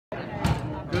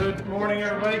Good morning,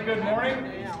 everybody. Good morning.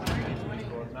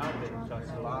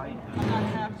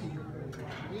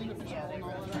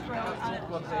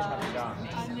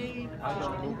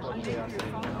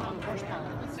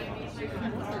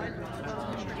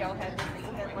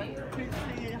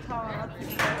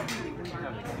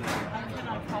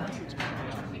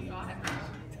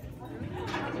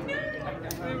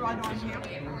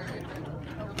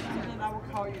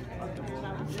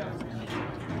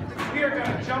 We are going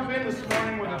to jump in this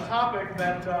morning with a topic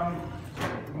that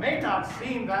may not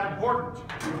seem that important.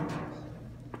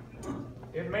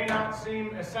 It may not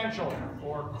seem essential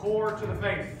or core to the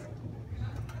faith.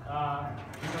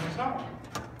 Because it's not,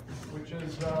 which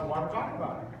is why we're talking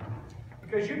about it.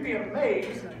 Because you'd be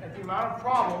amazed at the amount of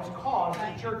problems caused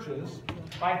in churches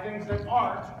by things that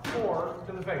aren't core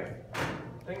to the faith.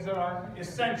 Things that aren't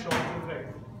essential to the faith.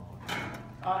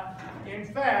 In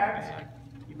fact,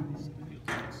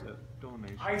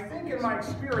 I think in my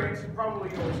experience, and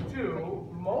probably yours too,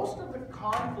 most of the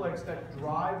conflicts that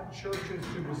drive churches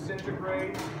to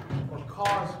disintegrate or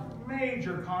cause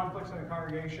major conflicts in a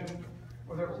congregation,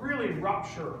 or that really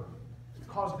rupture,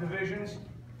 cause divisions,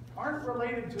 aren't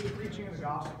related to the preaching of the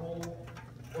gospel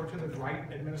or to the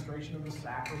right administration of the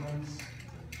sacraments.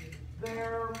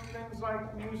 They're things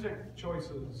like music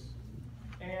choices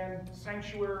and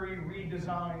sanctuary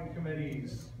redesign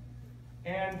committees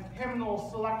and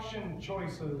hymnal selection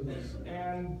choices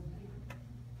and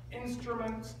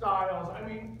instrument styles. I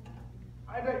mean,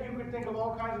 I bet you could think of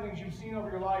all kinds of things you've seen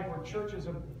over your life where churches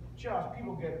have just,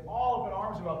 people get all up in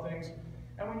arms about things.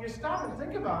 And when you stop and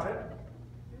think about it,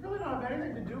 you really don't have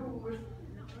anything to do with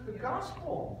the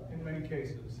gospel in many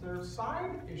cases. They're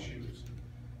side issues.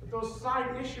 But those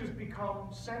side issues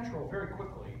become central very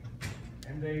quickly.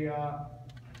 And they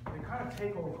kind of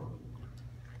take over.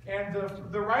 And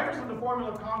the writers of the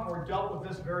Formula of Concord dealt with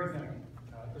this very thing.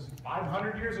 This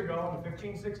 500 years ago, in the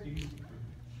 1560s,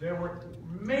 there were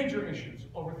major issues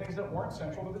over things that weren't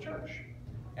central to the church.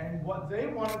 And what they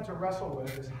wanted to wrestle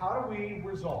with is how do we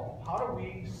resolve, how do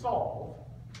we solve,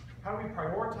 how do we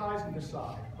prioritize and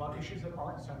decide about issues that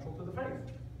aren't central to the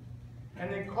faith?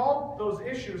 And they called those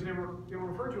issues, they were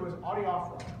referred to as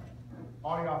Adiaphora.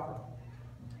 Adiaphora.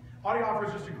 Adiaphora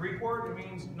is just a Greek word. It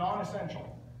means non-essential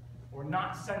or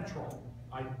not central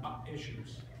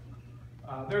issues.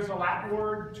 There's a Latin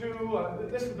word too.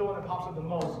 This is the one that pops up the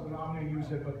most, and I'm going to use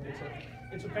it, but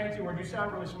it's a fancy word. You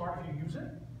sound really smart if you use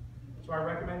it. So I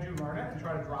recommend you learn it and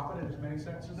try to drop it in as many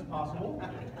sentences as possible.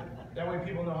 That way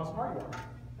people know how smart you are.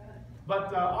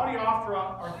 But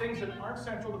Adiaphora are things that aren't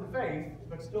central to the faith,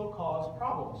 but still cause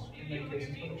problems in many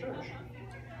cases for the church.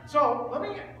 So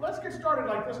let's get started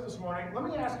like this morning. Let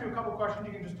me ask you a couple questions.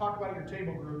 You can just talk about your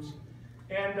table groups.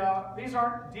 And these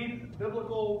aren't deep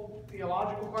biblical,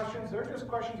 theological questions. They're just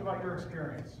questions about your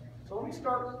experience. So let me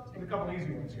start with a couple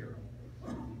easy ones here.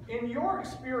 In your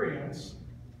experience,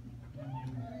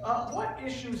 what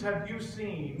issues have you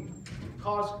seen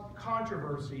cause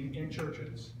controversy in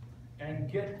churches and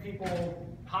get people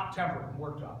hot-tempered and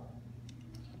worked up?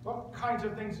 What kinds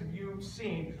of things have you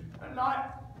seen?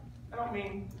 I don't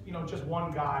mean, just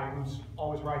one guy who's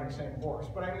always riding the same horse,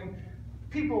 but I mean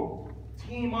people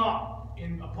team up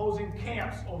in opposing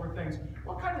camps over things.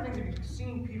 What kind of things have you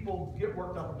seen people get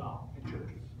worked up about in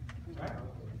churches?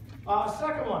 Right?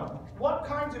 Second one, what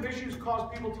kinds of issues cause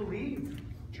people to leave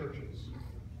churches?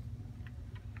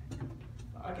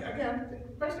 Again,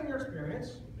 based on your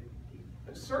experience,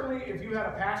 certainly if you had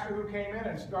a pastor who came in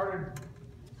and started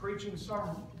preaching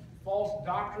some false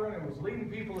doctrine and was leading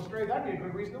people astray, that'd be a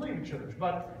good reason to leave a church.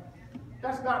 But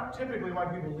that's not typically why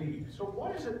people leave. So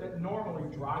what is it that normally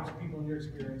drives people in your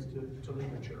experience to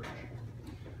leave a church?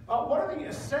 What are the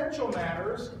essential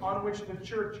matters on which the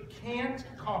church can't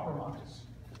compromise?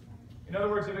 In other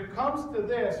words, if it comes to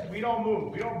this, we don't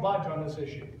move, we don't budge on this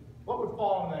issue. What would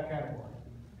fall in that category?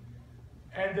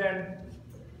 And then,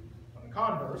 on the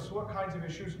converse, what kinds of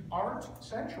issues aren't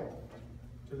central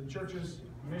to the church's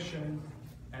mission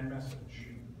and message?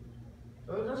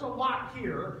 So there's a lot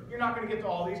here. You're not going to get to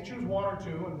all these. Choose one or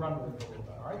two and run with it a little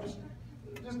bit. All right, just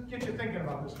get you thinking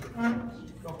about this.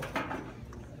 Go for it.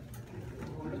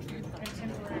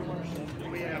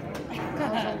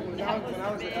 When I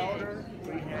was an elder,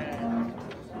 we had.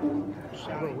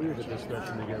 Well, we were at this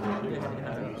discussion together too. I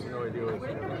have no idea what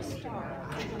it was.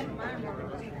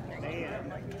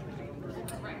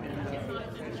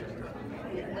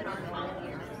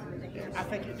 I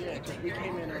think it did, because we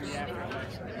came in on the after.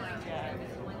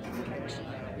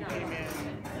 We came in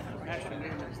Pastor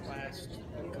Newman's last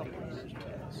couple of years with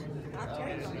us.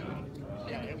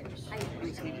 Yeah, it was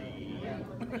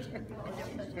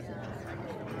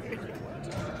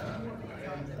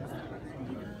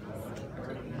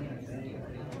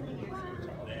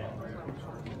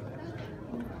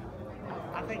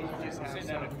think you just have to.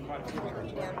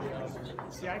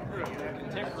 See, I grew up that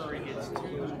contemporary gets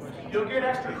too. You'll get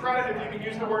extra credit if you can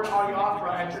use the word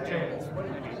Adiaphora at your table.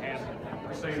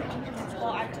 So you know.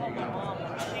 Well, I told my mom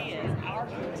what she is. Our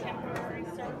contemporary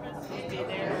service would be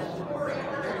their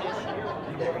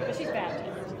traditional, but she's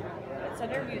Baptist. So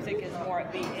their music is more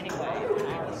upbeat anyway than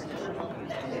our traditional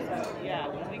music. So yeah,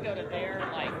 when we go to their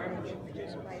like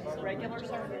regular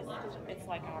service, it's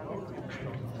like our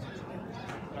contemporary.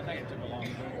 I think it took a long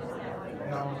time.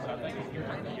 No, I think if you're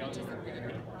younger.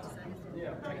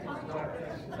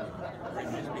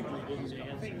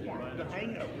 The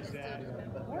hang up is that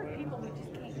Or people who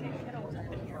just can't get kiddos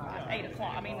up in here by 8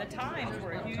 o'clock. I mean, the times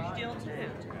were a huge deal too.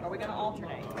 Are we going to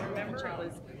alternate? Remember, it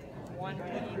was 1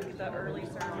 week, the early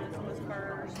service was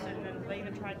first, and then they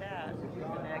even tried that.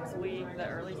 The next week, the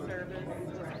early service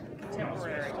was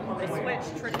contemporary. They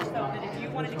switched traditional, so that if you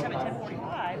wanted to come at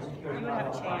 10:45, you would have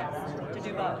a chance to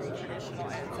do both traditional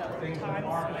and so the time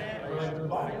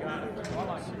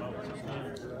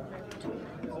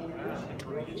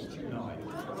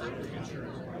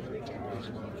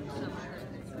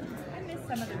I miss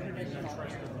some of the traditional.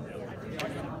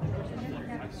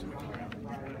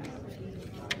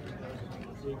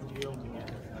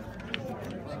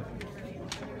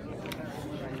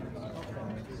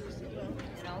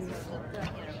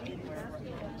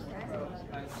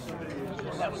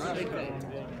 that was a big thing.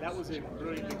 That was a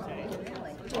really big thing.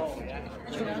 Oh yeah.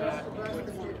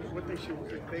 What they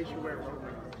should wear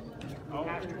rotary. Oh,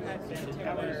 that was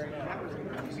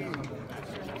huge.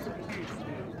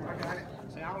 I got it.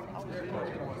 See, I was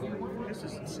this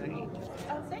is insane.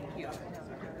 Oh, thank you. It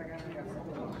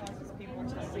causes people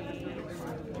to see.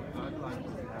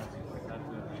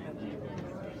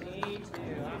 Me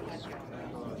too. I'm with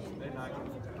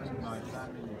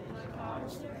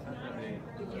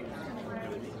you.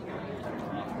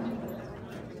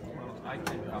 I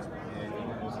can help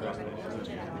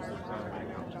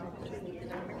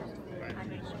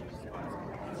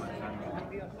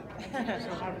So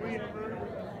have we ever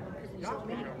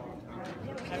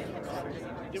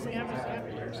did we have this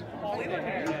happen? Well, we were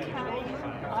here.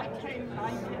 I came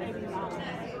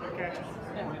 1989. Okay.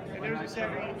 And there was a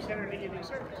Saturday evening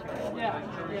service. Yeah.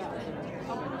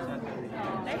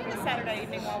 They had a Saturday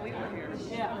evening while we were here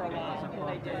for a while.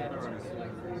 They did.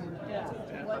 Yeah.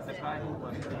 the guy who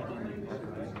was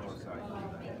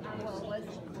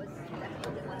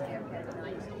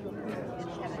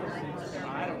I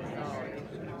don't know.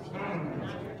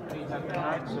 we have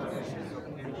night services.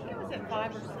 Was it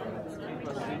 5 or 6? It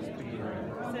was 6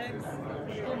 p.m. 6?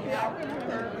 Yeah, I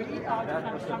remember we all That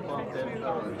kind was of the come one to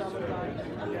on Saturday.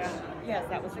 Yeah. Yes,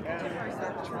 that was the contemporary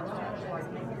service.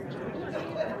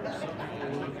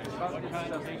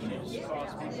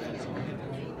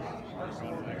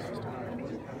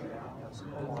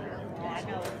 I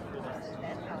know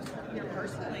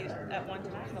personally, at one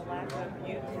time, the lack of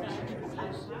youth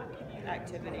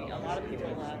activity, a lot of people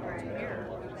left here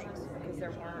because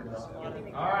there weren't a lot of.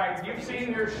 All right, you've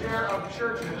seen your share of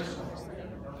churches.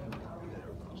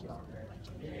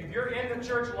 If you're in the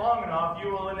church long enough,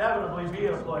 you will inevitably be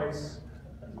at a place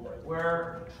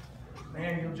where,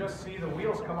 man, you'll just see the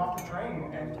wheels come off the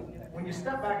train. And when you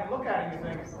step back and look at it, you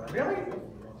think, really?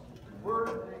 We're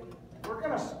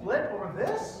going to split over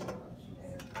this?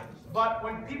 But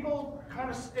when people kind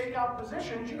of stake out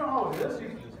positions, you know how it is.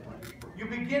 You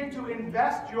begin to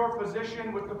invest your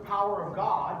position with the power of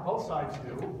God. Both sides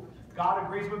do. God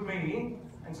agrees with me.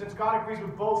 And since God agrees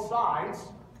with both sides,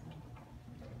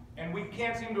 and we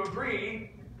can't seem to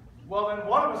agree, well, then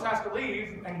one of us has to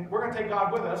leave, and we're going to take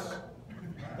God with us.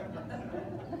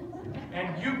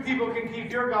 And you people can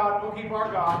keep your God, and we'll keep our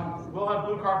God. We'll have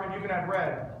blue carpet, you can have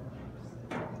red.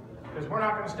 Because we're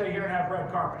not going to stay here and have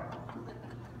red carpet.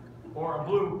 Or a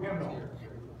blue hymnal.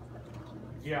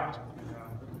 Yeah.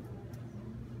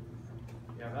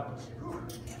 Yeah, that was... Whew.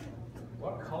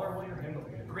 What color will your hymnal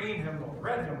be? A green hymnal,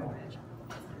 red hymnal.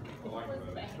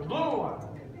 The blue one.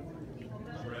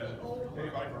 Red.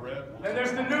 Anybody for red? Then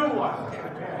there's the new one.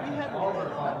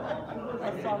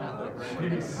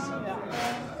 Jeez.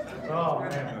 Oh,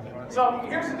 man. So,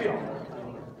 here's the deal.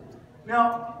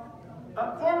 Now,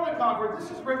 Formula Concord, this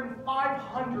was written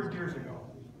 500 years ago.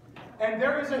 And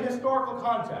there is a historical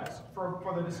context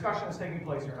for the discussion that's taking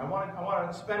place here. I want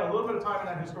to spend a little bit of time in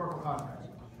that historical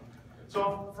context.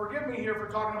 So forgive me here for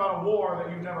talking about a war that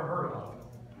you've never heard of.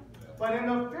 But in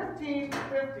the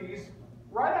 1550s,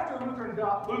 right after Luther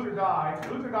died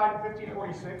in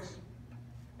 1546,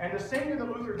 and the same year that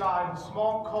Luther died, the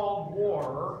Small Cold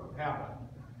War happened.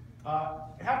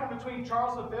 It happened between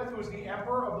Charles V, who was the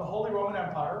emperor of the Holy Roman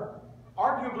Empire,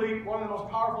 arguably one of the most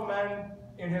powerful men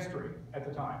in history at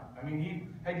the time. I mean, he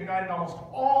had united almost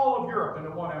all of Europe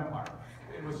into one empire.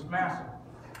 It was massive.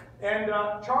 And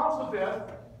Charles V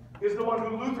is the one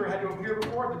who Luther had to appear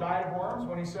before at the Diet of Worms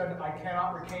when he said, I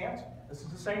cannot recant. This is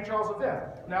the same Charles V.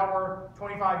 Now we're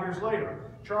 25 years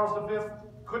later. Charles V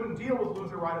couldn't deal with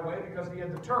Luther right away because he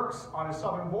had the Turks on his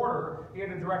southern border. He had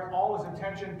to direct all his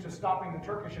attention to stopping the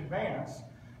Turkish advance.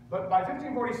 But by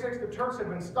 1546, the Turks had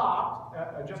been stopped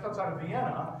just outside of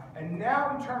Vienna, and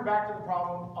now we turn back to the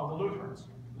problem of the Lutherans.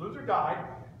 Luther died,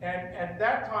 and at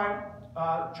that time,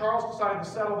 Charles decided to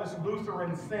settle this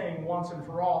Lutheran thing once and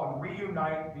for all and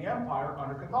reunite the empire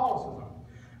under Catholicism.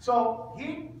 So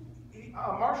he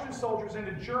marched his soldiers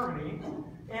into Germany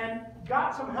and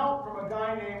got some help from a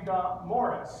guy named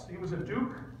Moritz. He was a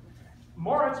duke.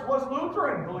 Moritz was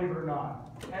Lutheran, believe it or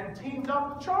not, and teamed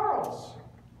up with Charles.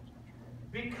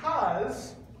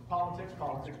 Because, politics,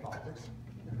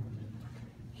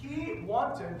 he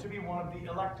wanted to be one of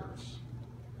the electors.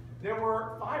 There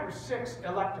were 5 or 6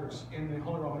 electors in the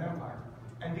Holy Roman Empire,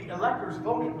 and the electors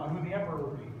voted on who the emperor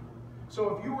would be.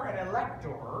 So if you were an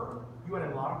elector, you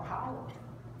had a lot of power.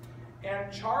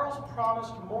 And Charles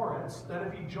promised Moritz that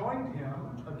if he joined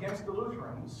him against the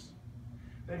Lutherans,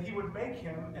 that he would make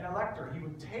him an elector. He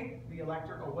would take the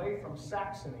elector away from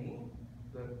Saxony,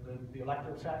 the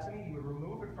elector of Saxony. He would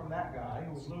remove it from that guy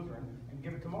who was Lutheran and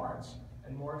give it to Moritz.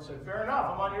 And Moritz said, fair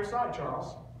enough, I'm on your side,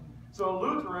 Charles. So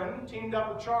Lutheran teamed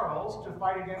up with Charles to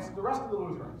fight against the rest of the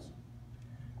Lutherans.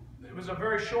 It was a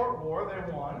very short war.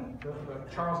 They won.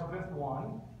 Charles V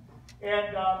won.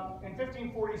 And in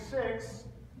 1546,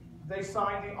 they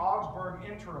signed the Augsburg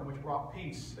Interim, which brought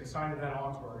peace. They signed it at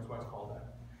Augsburg, is why it's called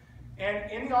that. And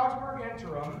in the Augsburg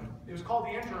Interim, it was called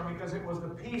the Interim because it was the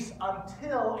peace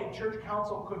until a church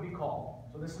council could be called.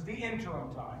 So this is the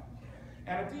interim time.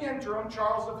 And at the interim,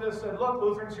 Charles V said, look,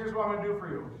 Lutherans, here's what I'm going to do for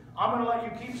you. I'm going to let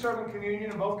you keep serving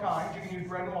communion in both kinds. You can use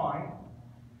bread and wine.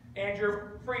 And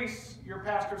your priests, your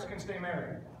pastors can stay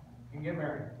married. You can get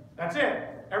married. That's it.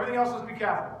 Everything else is to be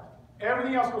Catholic.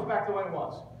 Everything else goes back the way it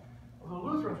was. Well, the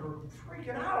Lutherans were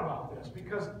freaking out about this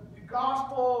because the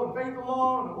gospel and faith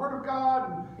alone and the word of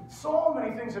God and so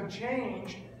many things have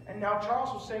changed. And now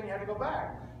Charles was saying you had to go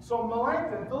back. So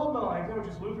Melanchthon, Philip Melanchthon,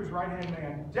 which is Luther's right-hand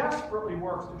man, desperately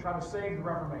works to try to save the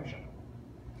Reformation.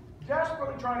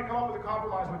 Desperately trying to come up with a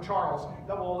compromise with Charles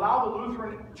that will allow the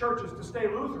Lutheran churches to stay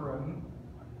Lutheran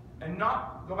and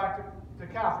not go back to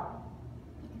Catholic.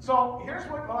 So here's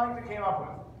what Melanchthon came up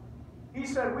with. He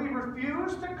said, we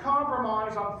refuse to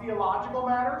compromise on theological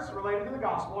matters related to the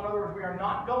gospel. In other words, we are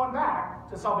not going back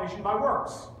to salvation by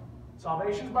works.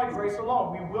 Salvation is by grace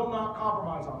alone. We will not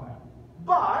compromise on that.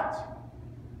 But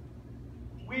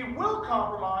we will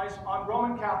compromise on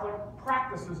Roman Catholic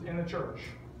practices in the church.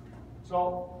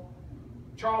 So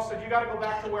Charles said, you got to go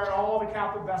back to wearing all the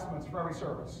Catholic vestments for every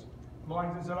service.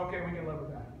 Melanchthon said, okay, we can live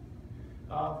with that.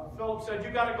 Philip said,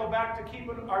 you got to go back to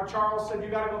keeping, or Charles said, you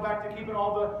got to go back to keeping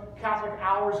all the Catholic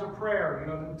hours of prayer,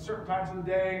 you know, certain times of the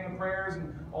day and the prayers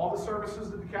and all the services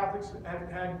that the Catholics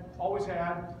had always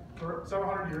had for several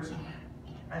hundred years.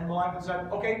 And Melanchthon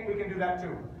said, okay, we can do that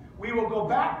too. We will go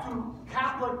back to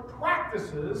Catholic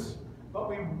practices, but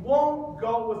we won't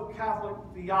go with Catholic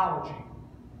theology.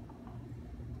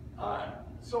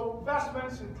 So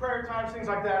vestments and prayer times, things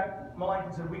like that,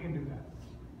 Melanchthon said, we can do that.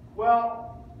 Well,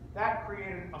 that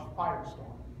created a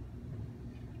firestorm.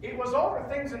 It was over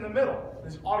things in the middle,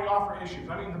 these Adiaphora issues.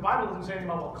 I mean, the Bible doesn't say anything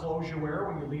about what clothes you wear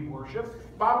when you leave worship.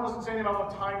 The Bible doesn't say anything about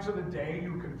what times of the day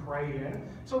you could pray in.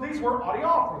 So these were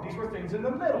Adiaphora. These were things in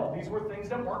the middle. These were things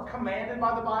that weren't commanded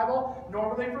by the Bible,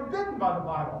 nor were they forbidden by the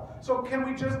Bible. So can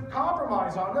we just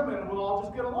compromise on them and we'll all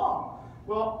just get along?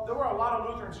 Well, there were a lot of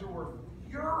Lutherans who were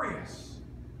furious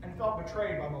and felt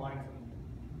betrayed by Melanchthon.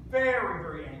 Very,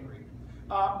 very angry.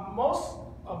 Most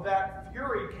of that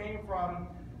fury came from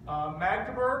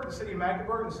Magdeburg, the city of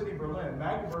Magdeburg, and the city of Berlin.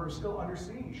 Magdeburg was still under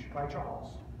siege by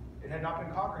Charles. It had not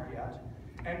been conquered yet.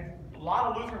 And a lot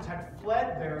of Lutherans had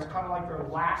fled there as kind of like their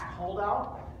last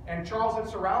holdout. And Charles had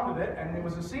surrounded it, and it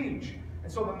was a siege.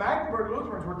 And so the Magdeburg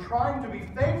Lutherans were trying to be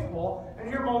faithful, and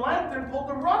here Melanchthon pulled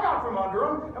the rug out from under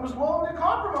them and was willing to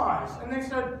compromise. And they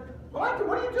said, Melanchthon,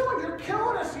 what are you doing? You're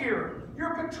killing us here.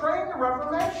 You're betraying the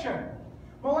Reformation.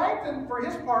 Melanchthon, for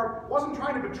his part, wasn't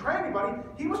trying to betray anybody.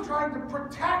 He was trying to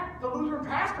protect the Lutheran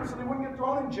pastors so they wouldn't get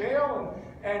thrown in jail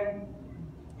and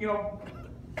you know,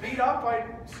 beat up by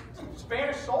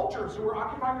Spanish soldiers who were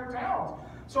occupying their towns.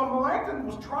 So Melanchthon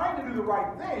was trying to do the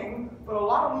right thing, but a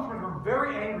lot of Lutherans were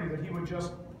very angry that he would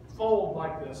just fold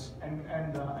like this and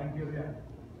give in.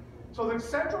 So the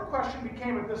central question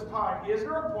became at this time, is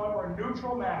there a point where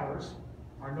neutral matters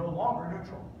are no longer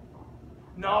neutral?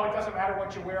 No, it doesn't matter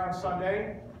what you wear on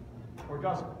Sunday, or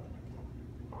does it?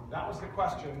 That was the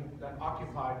question that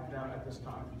occupied them at this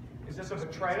time. Is this a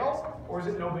betrayal, or is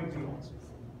it no big deal?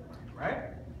 Right?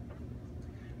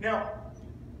 Now,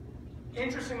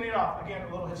 interestingly enough, again,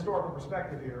 a little historical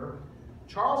perspective here,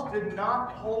 Charles did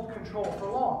not hold control for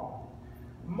long.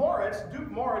 Duke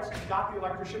Moritz got the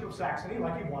electorship of Saxony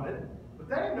like he wanted, but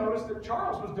then he noticed that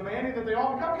Charles was demanding that they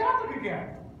all become Catholic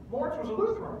again. Moritz was a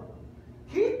Lutheran.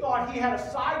 He thought he had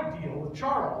a side deal with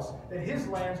Charles that his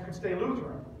lands could stay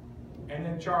Lutheran. And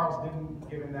then Charles didn't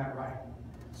give him that right.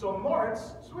 So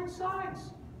Moritz switched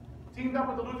sides, teamed up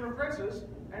with the Lutheran princes,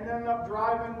 and ended up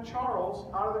driving Charles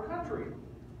out of the country.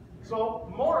 So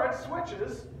Moritz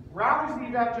switches, rallies the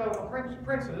evangelical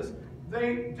princes,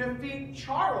 they defeat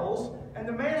Charles, and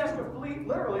the man has to flee,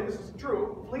 literally, this is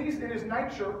true, flees in his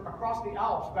nightshirt across the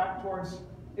Alps back towards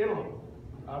Italy,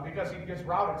 because he gets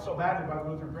routed so badly by the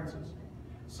Lutheran princes.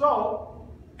 So,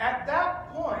 at that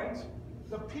point,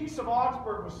 the Peace of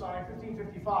Augsburg was signed in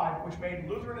 1555, which made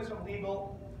Lutheranism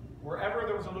legal. Wherever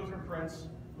there was a Lutheran prince,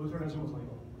 Lutheranism was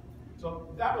legal.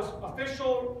 So that was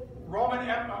official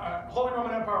Holy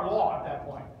Roman Empire law at that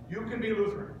point. You can be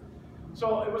Lutheran.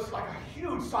 So it was like a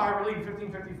huge sigh of relief in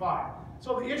 1555.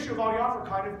 So the issue of Adiaphora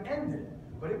kind of ended.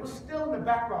 But it was still in the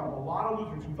background of a lot of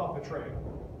Lutherans who felt betrayed.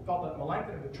 Felt that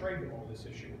Melanchthon had betrayed them over this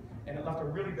issue. And it left a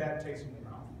really bad taste in their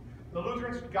mouth. The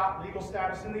Lutherans got legal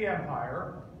status in the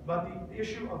empire, but the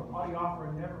issue of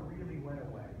Adiaphora never really went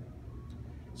away.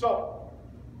 So,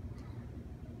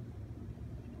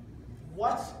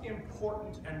 what's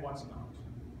important and what's not?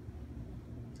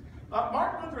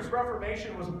 Martin Luther's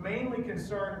Reformation was mainly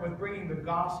concerned with bringing the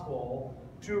gospel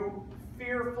to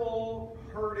fearful,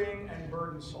 hurting, and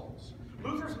burdened souls.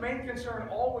 Luther's main concern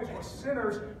always was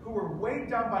sinners who were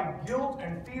weighed down by guilt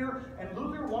and fear, and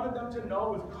Luther wanted them to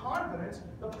know with confidence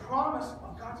the promise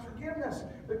of God's forgiveness,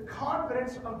 the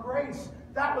confidence of grace.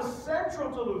 That was central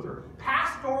to Luther.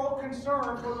 Pastoral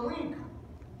concern for the weak.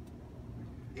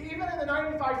 Even in the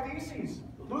 95 Theses,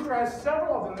 Luther has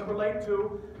several of them that relate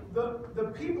to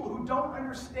the people who don't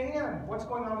understand what's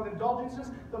going on with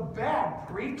indulgences, the bad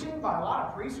preaching by a lot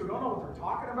of priests who don't know what they're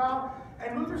talking about.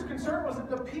 And Luther's concern was that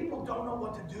the people don't know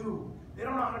what to do. They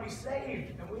don't know how to be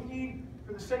saved. And we need,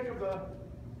 for the sake of the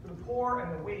poor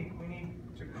and the weak, we need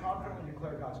to confidently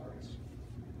declare God's grace.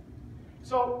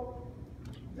 So,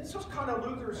 this was kind of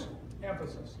Luther's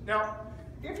emphasis. Now,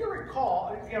 if you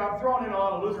recall, again, I'm throwing in a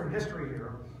lot of Lutheran history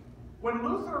here. When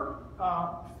Luther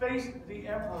faced the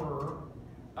emperor,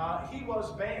 he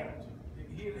was banned.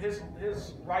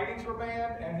 His writings were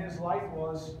banned, and his life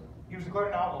was, he was declared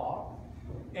an outlaw,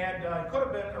 and could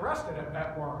have been arrested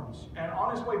at Worms. And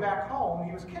on his way back home,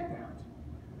 he was kidnapped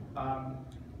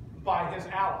by his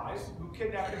allies, who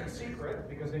kidnapped him in secret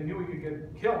because they knew he could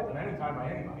get killed at any time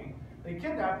by anybody. They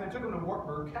kidnapped him and took him to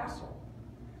Wartburg Castle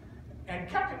and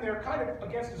kept him there kind of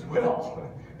against his will.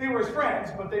 They were his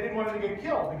friends, but they didn't want him to get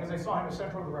killed because they saw him as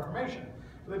central to the Reformation.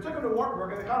 So they took him to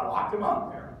Wartburg and they kind of locked him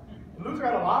up there. And Luther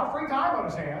had a lot of free time on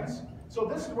his hands, so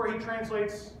this is where he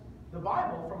translates the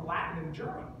Bible from Latin into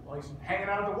German while he's hanging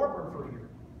out at the Wartburg for a year.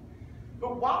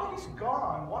 But while he's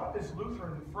gone, one of his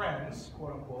Lutheran friends,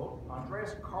 quote unquote,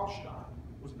 Andreas Karlstadt,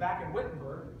 was back in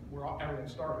Wittenberg, where everything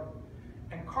started.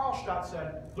 And Karlstadt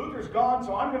said, Luther's gone,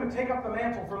 so I'm going to take up the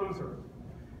mantle for Luther.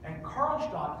 And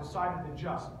Karlstadt decided to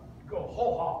just go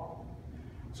whole hog.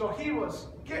 So he was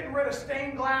getting rid of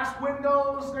stained glass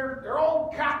windows. They're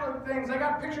old Catholic things. They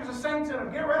got pictures of saints in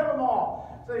them. Get rid of them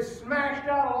all. So they smashed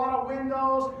out a lot of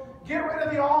windows. Get rid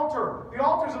of the altar. The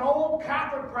altar's an old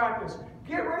Catholic practice.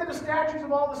 Get rid of the statues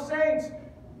of all the saints.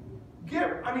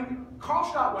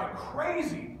 Karlstadt went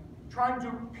crazy trying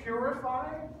to purify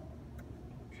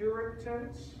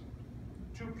Puritans,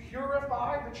 to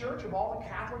purify the church of all the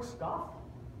Catholic stuff.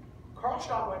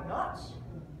 Karlstadt went nuts.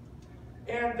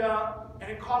 And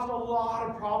it caused a lot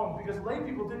of problems because lay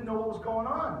people didn't know what was going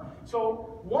on.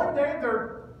 So one day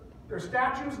their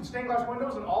statues and stained glass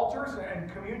windows and altars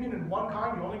and communion in one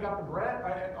kind. You only got the bread,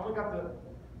 only got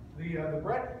the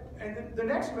bread. And the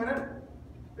next minute,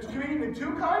 there's communion in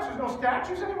two kinds. There's no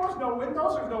statues anymore. There's no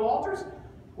windows. There's no altars.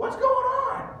 What's going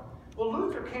on? Well,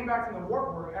 Luther came back from the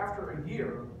Wartburg after a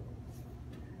year,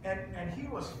 and he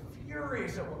was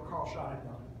furious at what Karlstadt had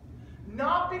done.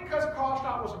 Not because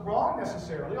Karlstadt was wrong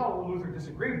necessarily, although Luther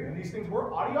disagreed with him. These things were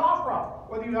adiaphora.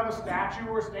 Whether you have a statue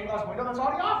or a stained glass window, that's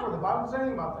adiaphora. The Bible doesn't say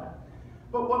anything about that.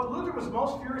 But what Luther was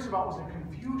most furious about was the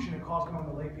confusion it caused among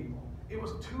the lay people. It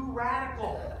was too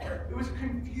radical. It was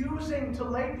confusing to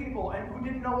lay people and who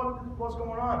didn't know what was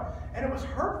going on. And it was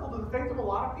hurtful to the faith of a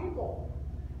lot of people.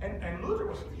 And Luther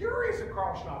was furious at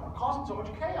Karlstadt for causing so much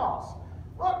chaos.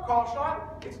 look,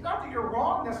 Karlstadt, it's not that you're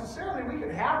wrong necessarily. We can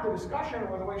have the discussion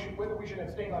whether we should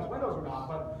have stained glass windows or not.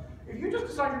 But if you just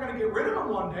decide you're going to get rid of them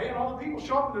one day and all the people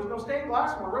show up and there's no stained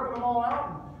glass and we're ripping them all out,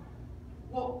 and,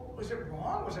 well, was it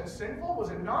wrong? Was it sinful?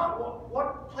 Was it not?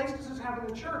 What place does this have in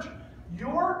the church?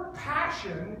 Your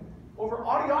passion over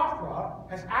Adiaphora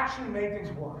has actually made things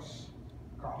worse,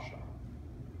 Karlstadt.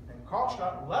 And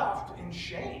Karlstadt left in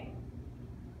shame.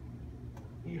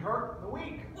 He hurt the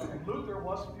weak, and Luther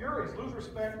was furious. Luther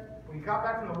spent, when he got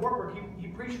back from the Warburg, he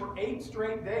preached for 8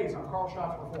 straight days on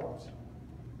Karlstadt's reforms.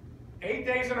 8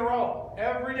 days in a row,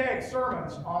 every day,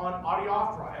 sermons on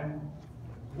Adiaphora and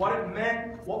what it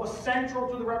meant, what was central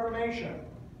to the Reformation,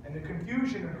 and the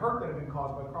confusion and hurt that had been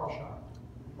caused by Karlstadt.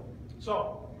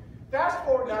 So, fast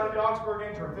forward now to the Augsburg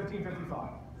Interim, 1555.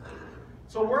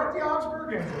 So we're at the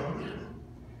Augsburg Interim.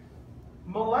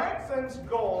 Melanchthon's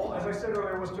goal, as I said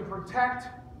earlier, was to protect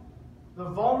the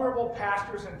vulnerable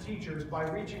pastors and teachers by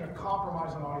reaching a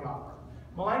compromise on Adiaphora.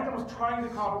 Melanchthon was trying to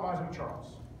compromise with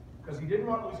Charles because he didn't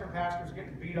want Lutheran pastors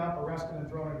getting beat up, arrested, and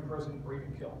thrown into prison or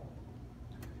even killed.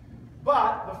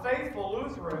 But the faithful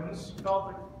Lutherans felt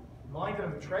that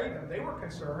Melanchthon had betrayed them. They were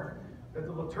concerned that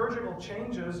the liturgical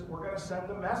changes were going to send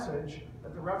the message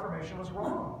that the Reformation was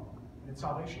wrong and that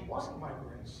salvation wasn't by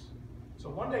grace. So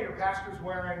one day your pastor's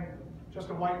wearing just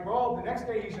a white robe, the next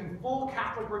day he's in full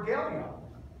Catholic regalia.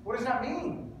 What does that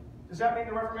mean? Does that mean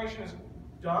the Reformation is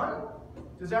done?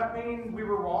 Does that mean we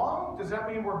were wrong? Does that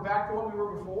mean we're back to what we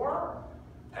were before?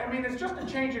 I mean, it's just a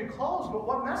change in clothes, but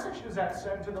what message does that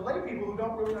send to the lay people who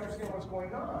don't really understand what's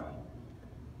going on?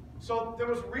 So there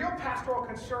was real pastoral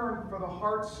concern for the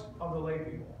hearts of the lay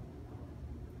people.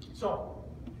 So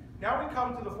now we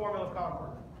come to the Formula of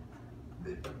Concord.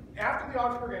 After the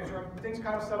Augsburg Interim, things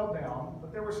kind of settled down,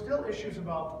 but there were still issues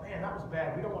about, man, that was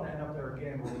bad. We don't want to end up there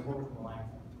again where we were with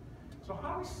Melanchthon. So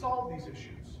how do we solve these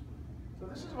issues? So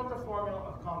this is what the Formula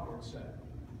of Concord said.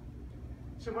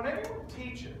 So when anyone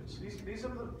teaches, these are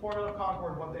the Formula of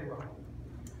Concord, what they wrote.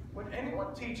 When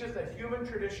anyone teaches that human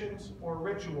traditions or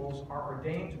rituals are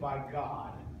ordained by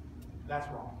God, that's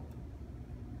wrong.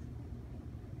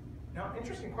 Now,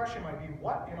 interesting question might be,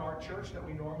 what in our church that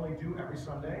we normally do every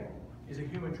Sunday is a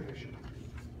human tradition?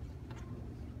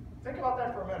 Think about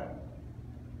that for a minute.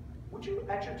 Would you,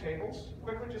 at your tables,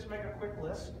 quickly just make a quick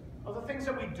list of the things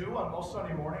that we do on most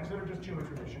Sunday mornings that are just human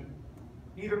tradition?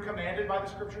 Neither commanded by the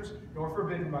Scriptures nor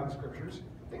forbidden by the Scriptures.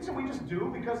 Things that we just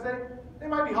do because they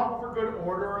might be helpful for good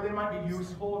order, or they might be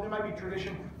useful, or they might be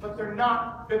tradition, but they're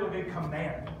not biblically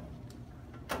commanded.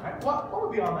 Right? What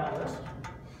would be on that list?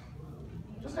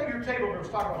 Just take your table and let's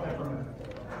talk about that for a minute.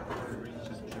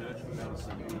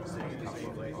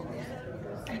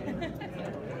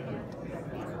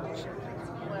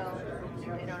 Well,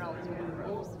 they don't always wear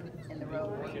robes in the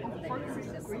robe.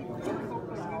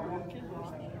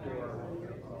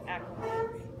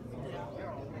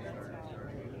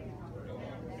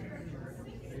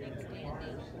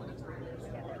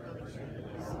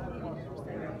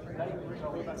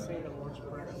 What about saying the Lord's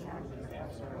Prayer?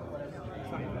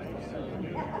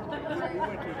 We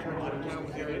went to a church out of town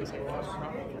with their inside lost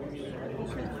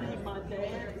My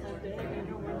dad, you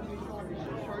know, when we started the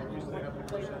church, we went to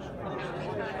play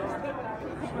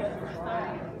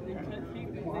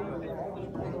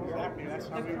Exactly, that's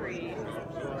how we were.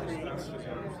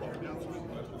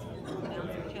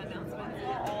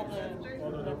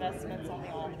 All the vestments on the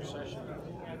altar,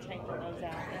 changing those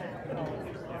out.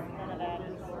 None of that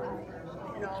is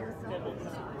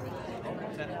biblical.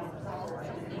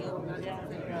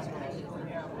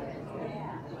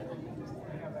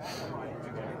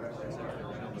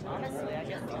 Honestly, I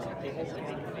guess the only thing that's to be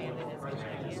commanded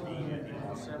is communion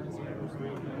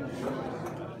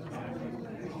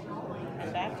and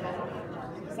baptism,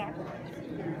 sacrament.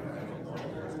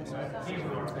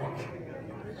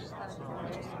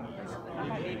 That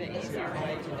might be the easier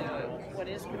way to do it. What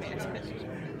is commanded?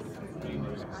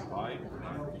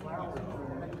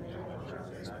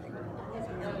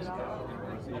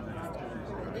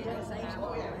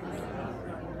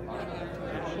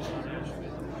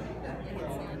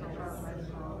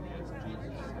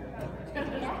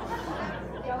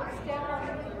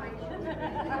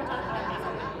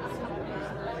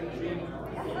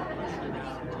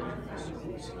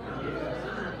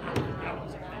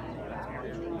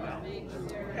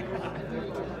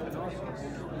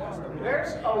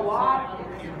 There's a lot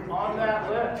on that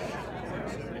list.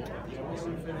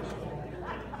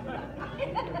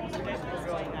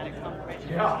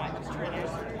 Yeah.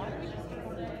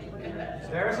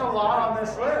 There's a lot on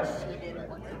this list.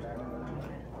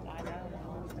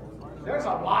 There's a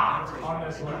lot on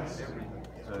this list.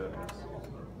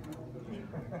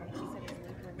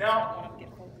 Now,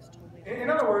 In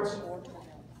other words,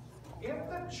 if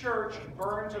the church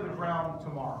burned to the ground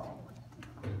tomorrow,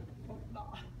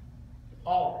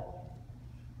 all of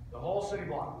it, the whole city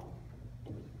block,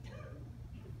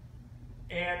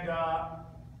 and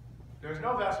there's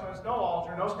no vestments, no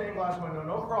altar, no stained glass window,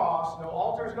 no cross, no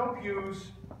altars, no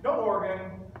pews, no organ,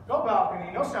 no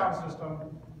balcony, no sound system,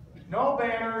 no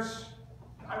banners,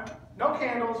 no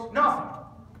candles, nothing.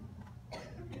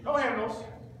 No hymnals,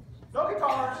 no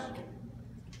guitars,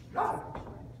 nothing.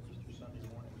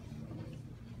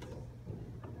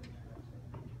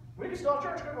 We could still have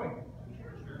church, couldn't we?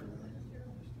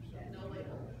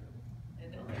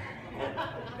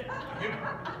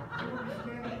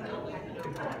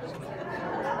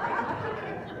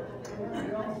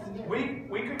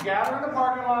 We could gather in the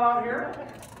parking lot out here,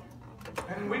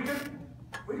 and we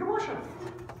could worship.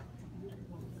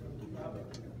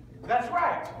 That's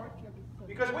right,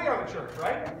 because we are the church,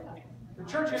 right? The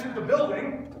church isn't the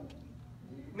building.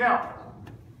 Now,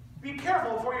 be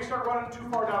careful before you start running too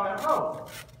far down that road.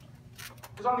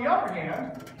 Because on the other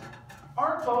hand,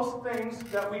 aren't those things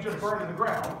that we just burn to the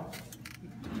ground?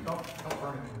 Don't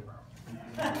burn it to the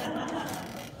ground.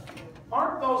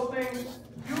 Aren't those things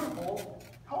beautiful,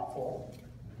 helpful,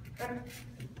 and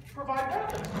provide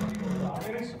benefits to people? I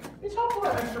mean, it's helpful to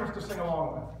have instruments to sing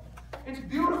along with. It's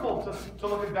beautiful to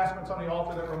look at vestments on the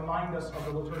altar that remind us of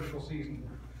the liturgical season.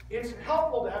 It's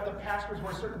helpful to have the pastors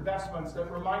wear certain vestments that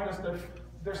remind us that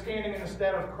they're standing in the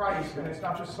stead of Christ and it's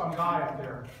not just some guy up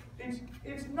there.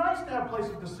 It's nice to have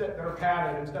places to sit that are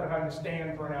padded instead of having to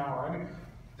stand for an hour. I mean,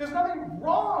 there's nothing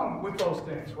wrong with those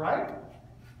things, right?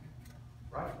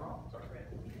 Right? Wrong? Sorry.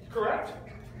 Correct?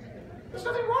 There's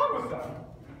nothing wrong with them.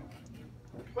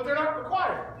 But they're not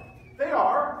required. They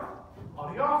are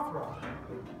Adiaphora.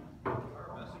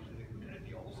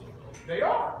 They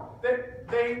are.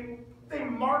 They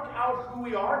mark out who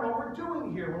we are and what we're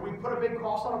doing here. When we put a big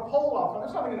cross on a pole up, and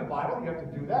there's nothing in the Bible you have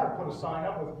to do that, or put a sign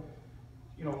up with,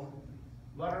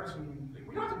 letters, and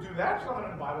we don't have to do that. There's nothing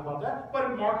in the Bible about that.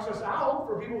 But it marks us out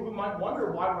for people who might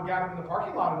wonder why we're gathered in the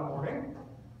parking lot in the morning.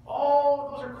 Oh,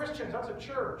 those are Christians. That's a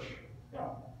church.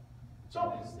 Yeah.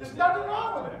 So there's nothing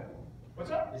wrong with it. What's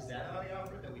that? Is that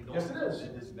Adiaphora that we don't? Yes, it is.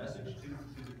 This message to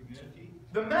the community?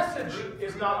 The message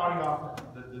is not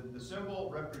Adiaphora. The symbol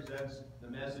represents the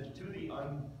message to the I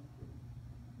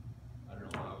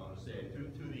don't know how I want to say it,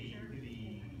 to the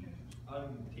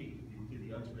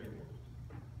unspiritual.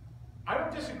 I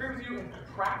don't disagree with you in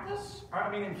practice, I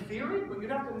mean in theory, but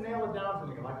you'd have to nail it down for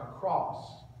me, like a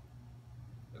cross.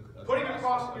 Putting a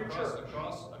cross in your church. A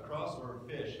cross or a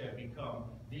fish have become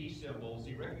the symbols,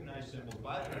 the recognized symbols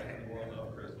by the rest of the world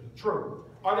of Christians. True.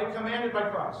 Are they commanded by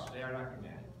Christ? They are not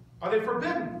commanded. Are they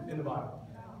forbidden in the Bible?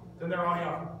 Then they're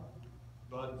Adiaphora.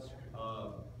 But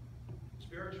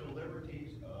spiritual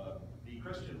liberties, the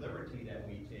Christian liberty that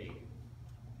we take,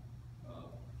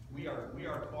 we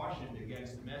are cautioned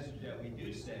against the message that we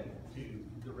do send to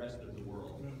the rest of the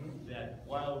world. Mm-hmm. That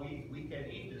while we can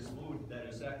eat this food that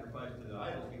is sacrificed to the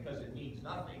idols because it means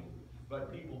nothing,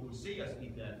 but people who see us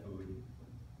eat that food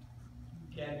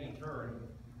can be turned,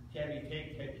 can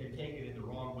take it in the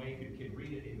wrong way, can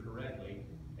read it incorrectly,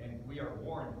 and we are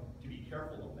warned to be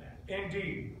careful of that.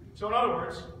 Indeed. So in other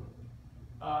words,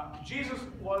 Jesus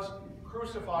was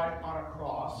crucified on a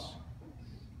cross,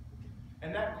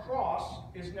 and that cross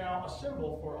is now a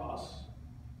symbol for us,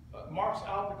 marks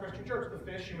out the Christian church. The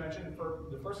fish you mentioned for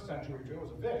the first century too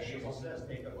was a fish. Jesus says,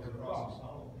 take up the cross and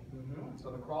follow me. Mm-hmm. So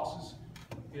the cross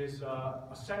is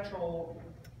a central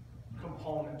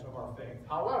component of our faith.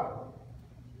 However,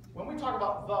 when we talk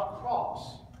about the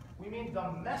cross, we mean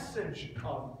the message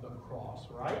of the cross,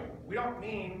 right? We don't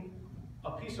mean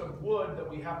a piece of wood that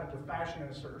we happen to fashion in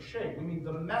a certain shape. We mean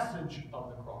the message of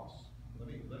the cross. Let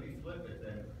me flip it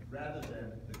then. Rather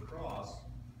than the cross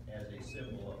as a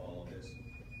symbol of all of this,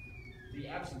 the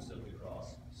absence of the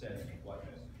cross sends what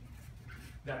message?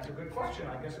 That's a good question.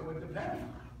 I guess it would depend.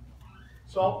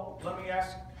 So let me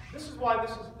ask, this is why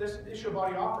this issue of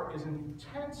Adiaphora is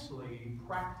intensely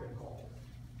practical.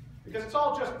 Because it's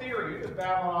all just theory. You're just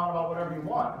babbling on about whatever you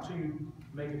want until you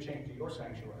make a change to your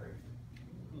sanctuary.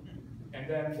 And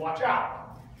then watch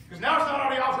out. Because now it's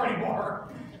not Adiaphora anymore.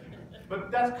 But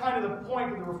that's kind of the point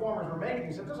that the reformers were making,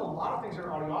 is that there's a lot of things that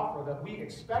are Adiaphora that we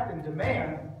expect and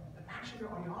demand that actually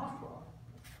are Adiaphora.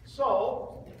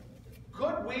 So,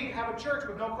 could we have a church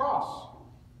with no cross?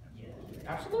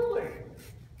 Absolutely.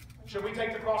 Should we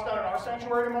take the cross down in our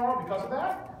sanctuary tomorrow because of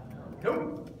that?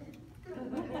 No.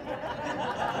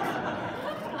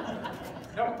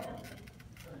 No.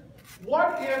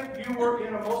 What if you were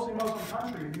in a mostly Muslim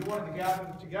country and you wanted to gather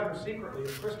together secretly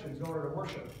as Christians in order to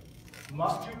worship?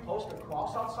 Must you post a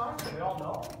cross outside so they all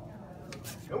know?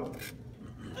 Nope.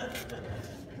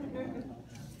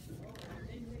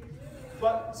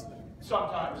 But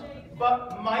sometimes.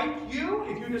 But might you,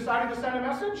 if you decided to send a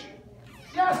message?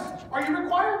 Yes. Are you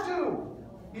required to?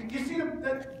 You see,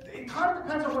 that it kind of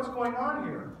depends on what's going on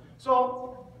here.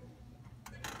 So,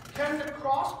 can the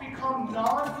cross become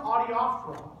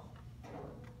non-Adiaphora,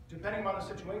 depending on the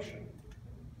situation?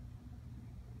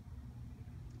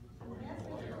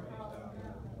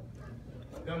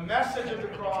 The message of the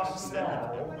cross,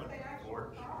 no.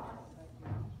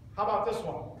 How about this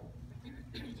one?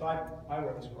 So I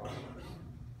wear this cross.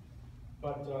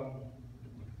 But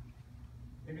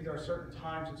maybe there are certain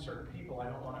times and certain people I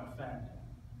don't want to offend.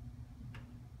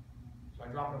 So I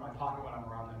drop it in my pocket when I'm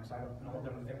around them because I don't want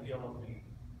them to think ill of me.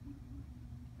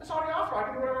 It's Adiaphora. I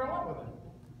can do whatever I want with it.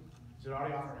 Is it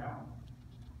Adiaphora now?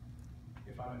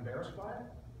 If I'm embarrassed by it?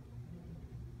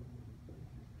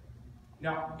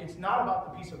 Now, it's not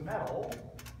about the piece of metal.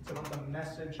 It's about the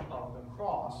message of the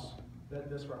cross that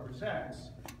this represents.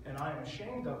 And I am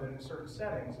ashamed of it in certain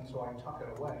settings, and so I tuck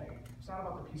it away. It's not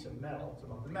about the piece of metal. It's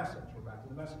about the message. We're back to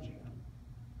the messaging.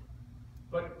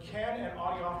 But can an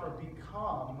Adiaphora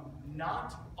become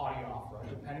not Adiaphora,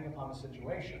 depending upon the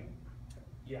situation?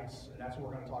 Yes, and that's what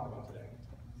we're going to talk about today.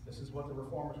 This is what the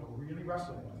Reformers were really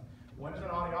wrestling with. When is an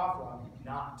Adiaphora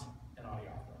not an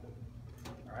Adiaphora?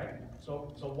 All right?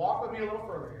 So walk with me a little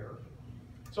further here.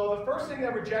 So the first thing they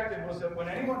rejected was that when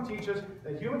anyone teaches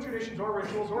that human traditions or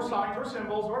rituals or signs or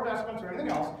symbols or vestments or anything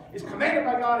else is commanded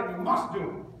by God and you must do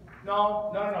it.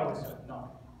 No, they said.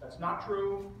 No, that's not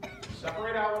true.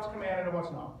 Separate out what's commanded and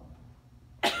what's not.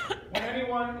 When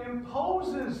anyone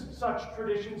imposes such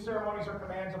traditions, ceremonies, or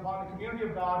commands upon the community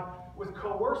of God with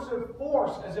coercive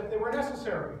force as if they were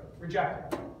necessary,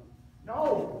 rejected.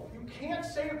 No, you can't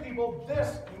say to people,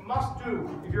 this you must do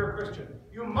if you're a Christian.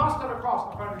 You must have a cross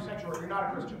in the front of your sanctuary if you're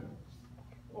not a Christian.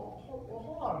 Well,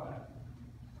 hold on a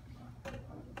minute.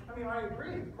 I mean, I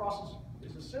agree. The cross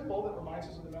is a symbol that reminds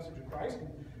us of the message of Christ,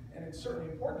 and it's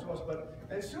certainly important to us, but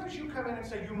as soon as you come in and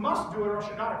say, you must do it or else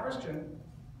you're not a Christian,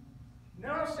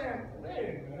 now I'm saying,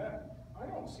 wait a minute, I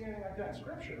don't see anything like that in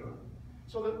Scripture.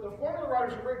 So the formula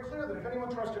writers are very clear that if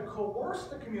anyone tries to coerce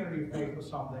the community of faith with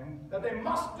something that they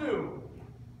must do,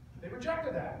 they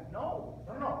rejected that. No.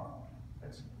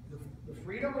 That's the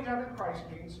freedom we have in Christ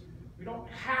means we don't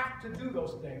have to do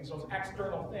those things, those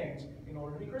external things, in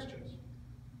order to be Christians.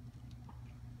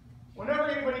 Whenever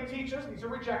anybody teaches, these are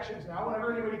rejections now,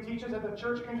 whenever anybody teaches that the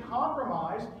church can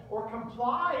compromise or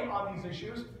comply on these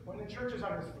issues, when the church is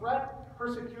under threat,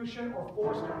 persecution, or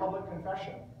forced public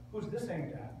confession. Who's this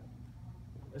aimed at?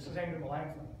 This is aimed at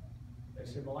Melanchthon. They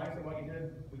say, Melanchthon, what you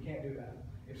did, we can't do that.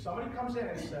 If somebody comes in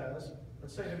and says,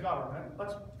 let's say the government,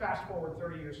 let's fast forward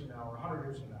 30 years from now or 100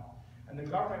 years from now, and the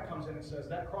government comes in and says,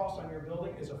 that cross on your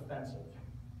building is offensive.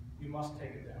 You must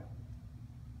take it down.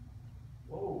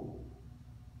 Whoa.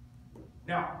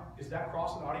 Now, is that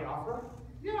cross an Adiaphora?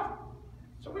 Yeah.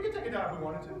 So we can take it down if we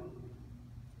wanted to.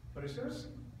 But as soon as,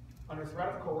 under threat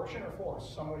of coercion or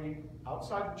force, somebody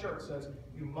outside the church says,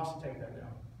 you must take that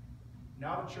down.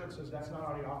 Now the church says, that's not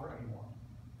Adiaphora anymore.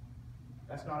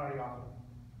 That's not Adiaphora.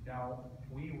 Now,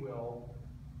 we will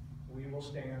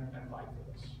stand and fight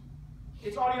for this.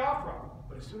 It's Adiaphora,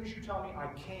 but as soon as you tell me I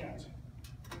can't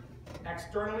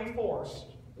externally force,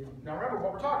 now remember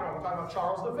what we're talking about. We're talking about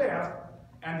Charles V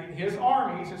and his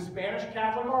armies, his Spanish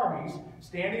Catholic armies,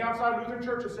 standing outside Lutheran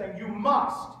churches saying, you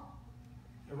must.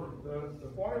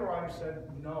 The formula writer said,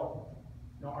 no.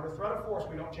 No, under threat of force,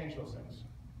 we don't change those things.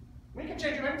 We can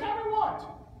change them anytime we want.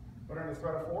 But under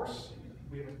threat of force,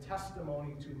 we have a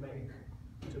testimony to make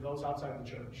to those outside the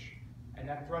church. And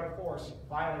that threat of force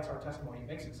violates our testimony. It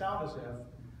makes it sound as if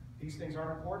these things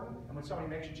aren't important, and when somebody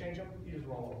makes you change them, you just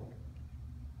roll over.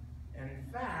 And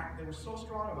in fact, they were so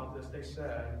strong about this, they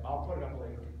said, I'll put it up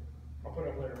later. I'll put it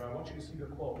up later, but I want you to see their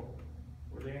quote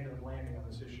where they ended up landing on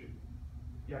this issue.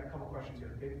 Yeah, a couple questions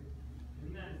here. Okay?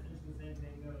 Isn't that essentially the same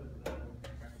thing though as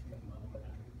practicing Muslim?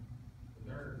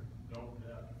 They're doped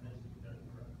up,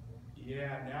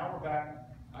 yeah, now we're back.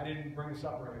 I didn't bring this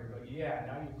up earlier, but yeah,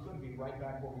 now you could be right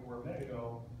back where we were a minute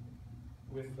ago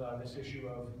with this issue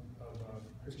of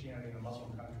Christianity in a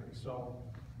Muslim country. So,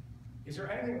 is there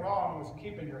anything wrong with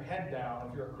keeping your head down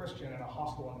if you're a Christian in a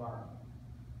hostile environment?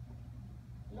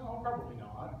 No, probably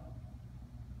not.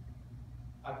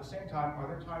 At the same time, are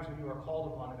there times when you are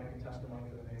called upon to make a testimony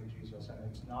for the name of Jesus and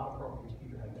it's not appropriate to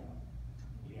keep your head down?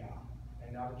 Yeah.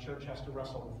 And now the church has to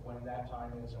wrestle with when that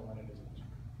time is and when it isn't.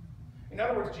 In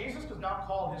other words, Jesus does not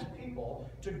call his people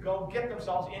to go get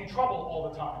themselves in trouble all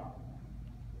the time.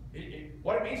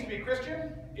 What it means to be a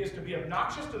Christian is to be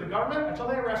obnoxious to the government until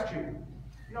they arrest you.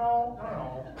 No.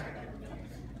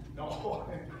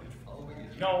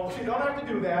 No, you don't have to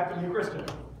do that to be a Christian.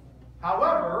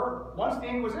 However, once the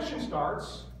Inquisition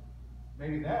starts,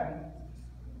 maybe then,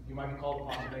 you might be called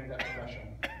upon to make that profession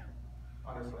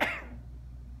under threat.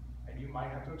 And you might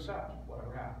have to accept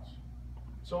whatever happens.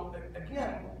 So,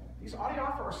 again, these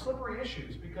Adiaphora are slippery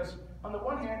issues because, on the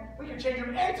one hand, we can change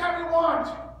them anytime we want,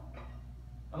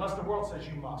 unless the world says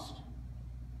you must,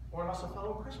 or unless a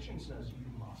fellow Christian says you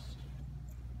must.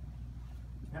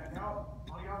 Now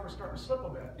Adiaphora is starting to slip a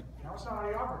bit. Now it's not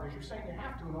Adiaphora because you're saying you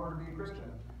have to in order to be a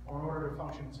Christian or in order to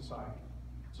function in society.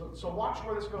 So watch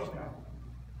where this goes now.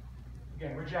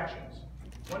 Again, rejections.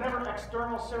 Whenever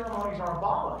external ceremonies are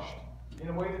abolished in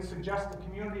a way that suggests the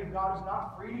community of God is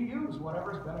not free to use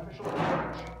whatever is beneficial to the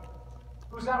church.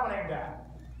 Who's that one aimed at?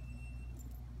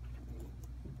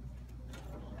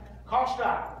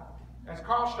 Karlstadt. That's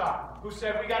Karlstadt, who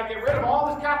said we got to get rid of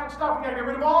all this Catholic stuff. We got to get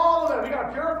rid of all of it. We got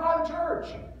to purify the church.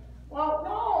 Well,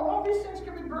 no, these things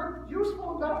can be very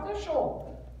useful and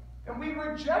beneficial. And we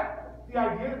reject the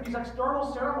idea that these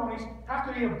external ceremonies have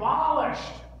to be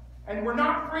abolished. And we're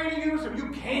not free to use them.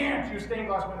 You can't use stained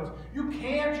glass windows. You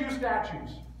can't use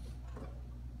statues.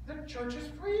 The church is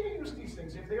free to use these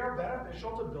things if they are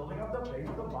beneficial to building up the faith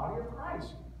of the body of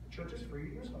Christ. The church is free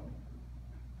to use them.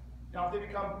 Now, if they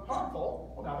become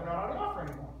harmful, well, now they're not Adiaphora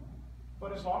anymore.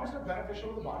 But as long as they're beneficial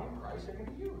to the body of Christ, they can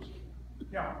be used.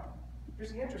 Now,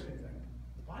 here's the interesting thing.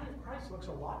 The body of Christ looks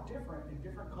a lot different in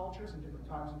different cultures and different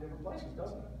times and different places,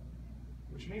 doesn't it?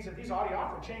 Which means that these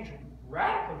Adiaphora change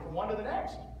radically from one to the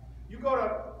next. You go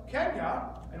to Kenya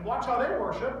and watch how they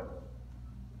worship,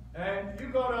 and you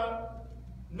go to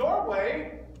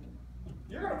Norway,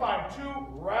 you're going to find two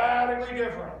radically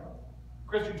different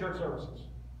Christian church services.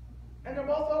 And they're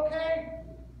both okay.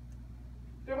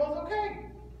 They're both okay.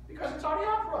 Because it's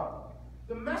Adiaphora.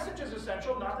 The message is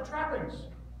essential, not the trappings.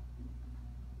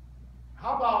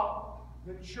 How about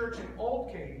the church in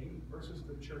Old Katy versus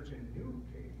the church in New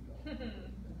Katy?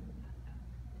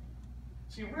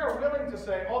 See, we are willing to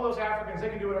say, oh, those Africans, they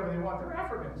can do whatever they want. They're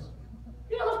Africans.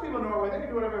 You know, those people in Norway, they can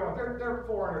do whatever they want. They're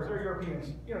foreigners. They're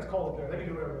Europeans. You know, it's cold up there. They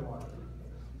can do whatever they want.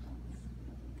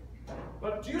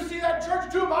 But do you see that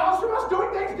church 2 miles from us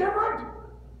doing things different?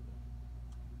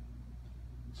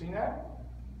 Seen that?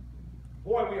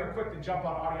 Boy, we are quick to jump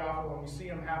on Adiaphora when we see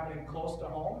them happening close to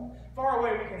home. Far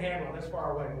away, we can handle it. This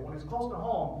far away. But when it's close to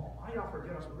home, Adiaphora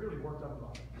get us really worked up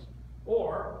about things.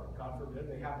 Or, God forbid,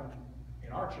 they happen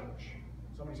in our church.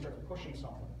 Somebody starts pushing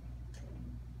something.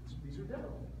 These are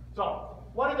difficult. So,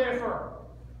 what do they affirm?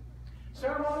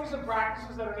 Ceremonies and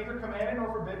practices that are neither commanded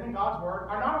nor forbidden in God's Word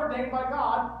are not ordained by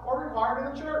God or required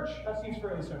in the church. That seems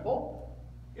fairly simple.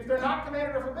 If they're not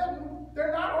commanded or forbidden,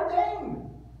 they're not ordained.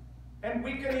 And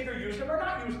we can either use them or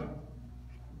not use them.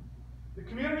 The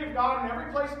community of God in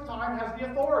every place and time has the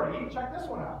authority. Check this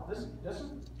one out. This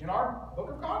is in our book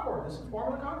of Concord. This is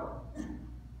Formula Concord.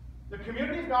 The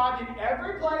community of God in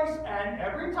every place and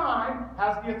every time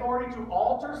has the authority to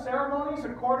alter ceremonies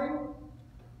according...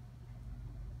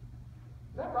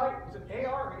 Is that right? Is it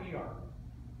AR or ER?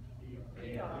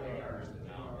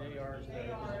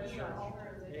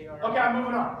 Okay, I'm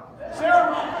moving on.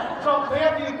 So they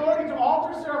have the authority to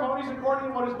alter ceremonies according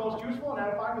to what is most useful and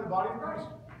edifying for the body of Christ.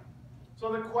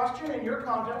 So the question in your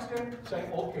context in, say,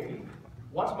 Old Katy,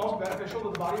 what's most beneficial to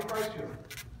the body of Christ here?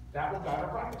 That will guide our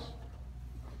practice.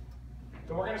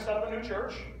 So we're going to set up a new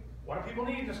church. What do people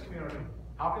need in this community?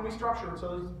 How can we structure it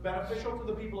so that it's beneficial to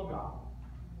the people of God?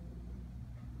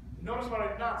 Notice what I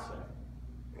did not say.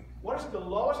 What is the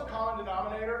lowest common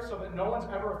denominator so that no one's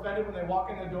ever offended when they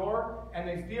walk in the door and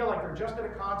they feel like they're just at a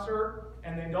concert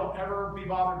and they don't ever be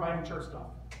bothered by any church stuff?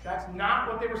 That's not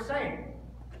what they were saying.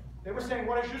 They were saying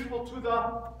what is useful to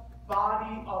the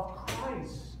body of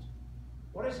Christ.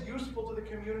 What is useful to the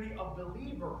community of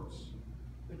believers.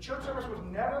 The church service was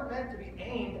never meant to be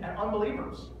aimed at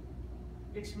unbelievers.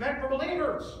 It's meant for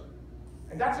believers.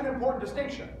 And that's an important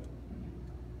distinction.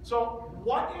 So,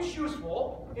 what is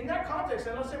useful in that context?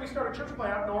 And let's say we start a church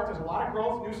plant up north. There's a lot of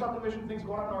growth, new subdivision things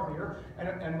going up north here,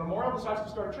 and Memorial decides to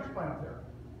start a church plant up there.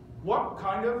 What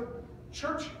kind of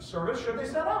church service should they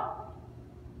set up?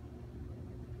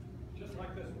 Just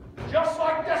like this one. Just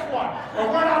like this one. Or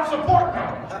we're not supporting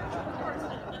them.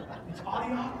 It's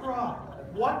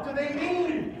Adiaphora. What do they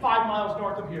need 5 miles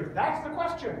north of here? That's the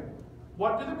question.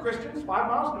 What do the Christians 5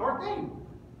 miles north need?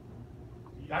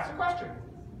 That's the question.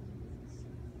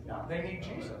 Yeah, they need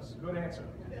Jesus. Good answer.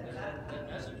 That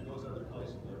message goes other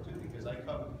places though too, because I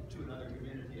come to another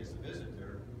community as a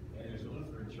visitor, and there's a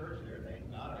Lutheran church there.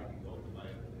 Thank God I can go to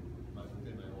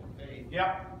within my own faith.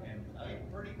 Yep. And I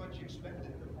pretty much expect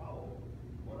it to follow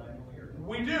what I know here.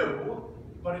 We do,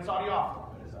 but it's Adiaphora.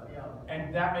 But it's Adiaphora.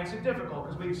 And that makes it difficult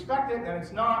because we expect it and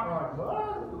it's not. We're like,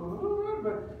 what?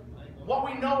 But what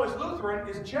we know as Lutheran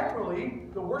is generally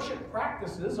the worship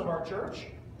practices of our church,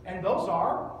 and those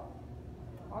are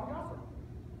Adiaphora.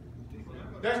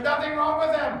 There's nothing wrong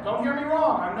with them. Don't hear me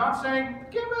wrong. I'm not saying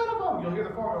get rid of them. You'll hear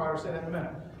the former writer say that in a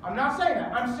minute. I'm not saying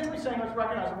that. I'm simply saying let's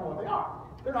recognize them for what they are.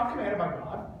 They're not commanded by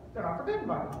God. They're not forbidden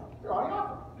by God. They're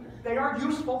Adiaphora. They are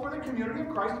useful for the community of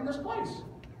Christ in this place.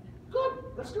 Good.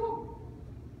 Let's do them.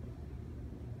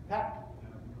 Pat?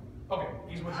 Okay,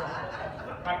 he's withdrawn.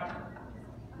 Right.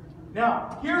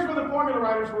 Now, here's where the formula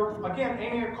writers were, again,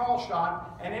 aiming a call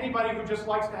shot, and anybody who just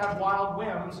likes to have wild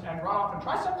whims and run off and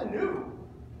try something new.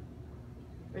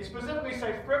 They specifically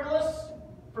say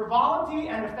frivolity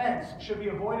and offense should be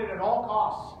avoided at all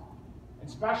costs, and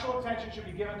special attention should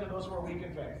be given to those who are weak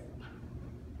in faith.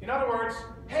 In other words,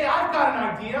 hey, I've got an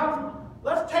idea.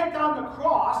 Let's take down the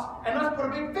cross and let's put a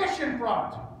big fish in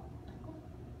front.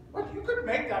 Well, you could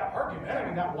make that argument. I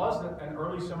mean, that was an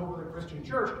early symbol for the Christian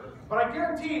church. But I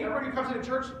guarantee everybody who comes into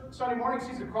church Sunday morning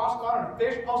sees the cross gone and a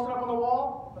fish posted up on the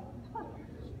wall.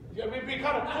 It'd be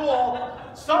kind of cool.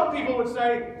 Some people would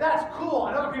say, that's cool.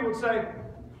 And other people would say,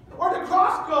 where'd the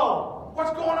cross go?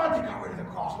 What's going on? They got rid of the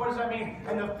cross. What does that mean?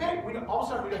 And the fish, all of a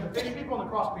sudden we'd have the fish people and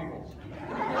the cross people.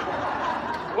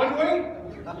 Wouldn't we?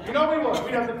 You know we would.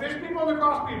 We'd have the fish people and the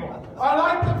cross people. I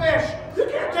like the fish. You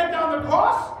can't take down the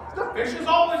cross. The fish has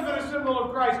always been a symbol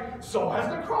of Christ. So has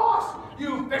the cross.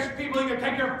 You fish people, you can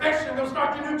take your fish and go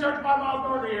start your new church 5 miles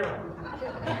north of here.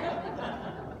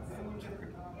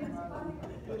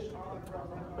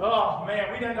 Oh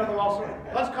man, we'd end up with all sorts.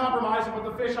 Let's compromise and put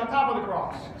the fish on top of the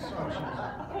cross.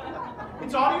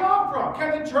 It's Adiaphora.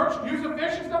 Can the church use a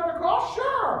fish instead of a cross?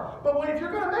 Sure. But if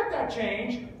you're going to make that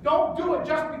change, don't do it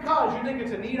just because you think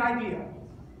it's a neat idea.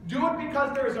 Do it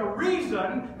because there is a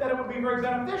reason that it would be very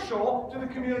beneficial to the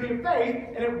community of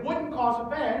faith, and it wouldn't cause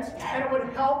offense, and it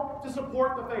would help to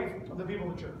support the faith of the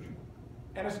people of the church.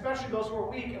 And especially those who are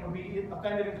weak and would be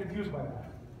offended and confused by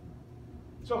that.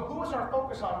 So who is our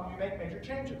focus on when we make major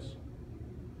changes?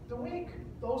 The weak.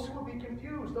 Those who would be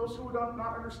confused. Those who would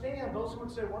not understand. Those who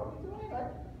would say, what are we doing?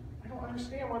 I don't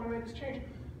understand why we made this change.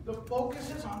 The focus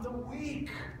is on the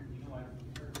weak.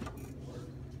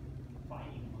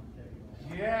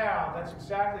 Yeah, that's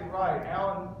exactly right.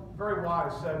 Alan, very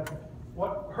wise, said,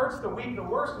 what hurts the weak the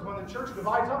worst is when the church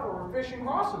divides up over fish and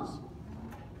crosses.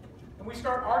 And we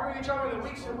start arguing with each other, and the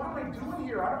weak say, what am I doing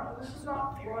here? This is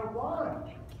not what I want.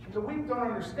 And the weak don't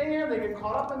understand, they get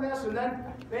caught up in this, and then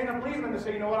they end up leaving and they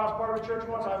say, you know what, I was part of a church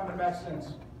once, I haven't been back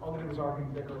since. All they did was argue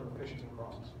and bicker over fishes and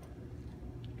crosses.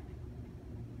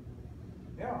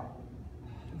 Yeah.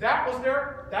 That was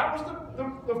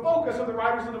the focus of the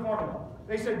writers of the formula.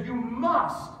 They said, you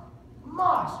must,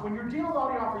 when you're dealing with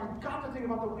Adiaphora, you've got to think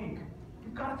about the weak.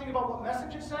 You've got to think about what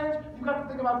message it sends. You've got to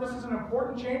think about this is an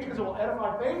important change because it will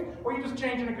edify faith, or you just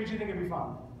changing it because you think it'd be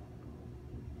fun.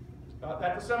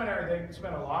 At the seminary, they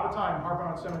spent a lot of time harping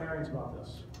on seminarians about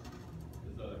this.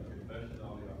 Is that a confession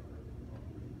Adiaphora?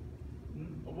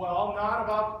 Well, not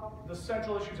about the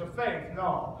central issues of faith,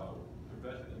 no.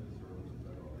 Confession in the service, is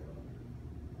that Adiaphora?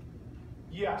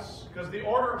 Yes, because the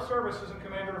order of service isn't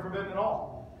commanded or forbidden at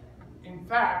all. In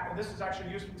fact, and this is actually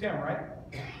useful, Tim, right?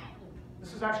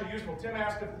 This is actually useful. Tim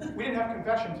asked if we didn't have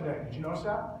confession today. Did you notice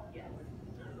that? Yes.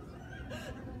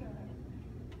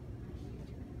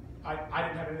 I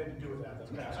didn't have anything to do with that.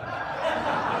 That's pastor.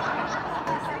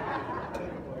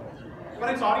 But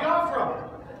it's Adiaphora.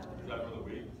 Is that for the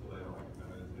weak, so they don't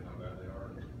see how bad they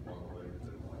are and walk away because they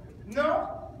don't like it?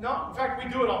 No. In fact, we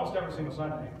do it almost every single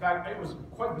Sunday. In fact, it was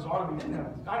quite bizarre that we didn't have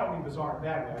it. I don't mean bizarre in a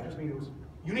bad way. I just mean it was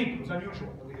unique. It was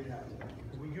unusual that we didn't have it today.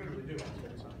 Because we usually do on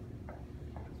Sunday.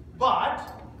 But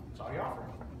it's Adiaphora.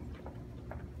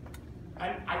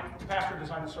 The pastor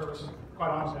designed the service. Quite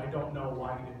honestly, I don't know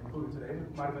why he didn't include it today.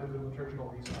 It might have been a liturgical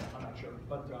reason. I'm not sure.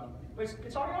 But it's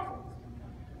Adiaphora.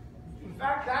 In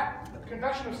fact, that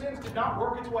confession of sins did not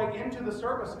work its way into the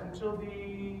service until the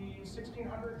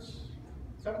 1600s,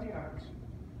 1700s.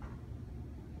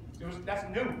 That's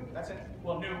new.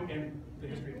 New in the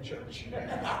history of the church.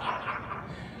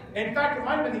 In fact, it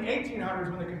might have been the 1800s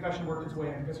when the confession worked its way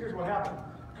in. Because here's what happened.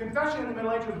 Confession in the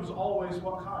Middle Ages was always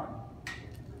what kind?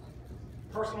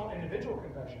 Personal, individual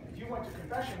confession. If you went to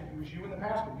confession, it was you and the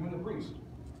pastor, you and the priest.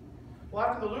 Well,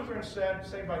 after the Lutherans said,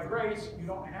 saved by grace, you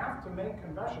don't have to make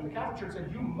confession. The Catholic Church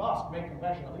said you must make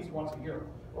confession at least once a year,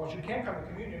 or else you can't come to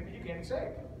communion, but you can't be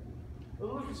saved. The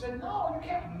Lutherans said, no, you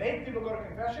can't make people go to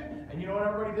confession. And you know what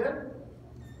everybody did?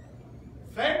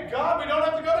 Thank God we don't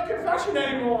have to go to confession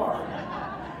anymore.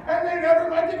 And they never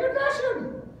went to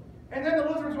confession. And then the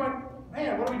Lutherans went,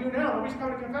 man, what do we do now? Nobody's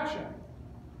coming to confession.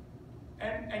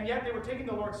 And yet they were taking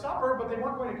the Lord's Supper, but they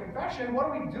weren't going to confession.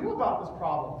 What do we do about this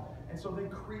problem? And so they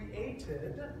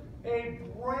created a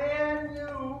brand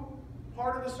new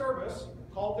part of the service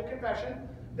called the confession.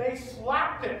 They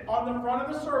slapped it on the front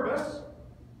of the service.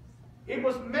 It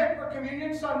was meant for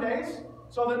communion Sundays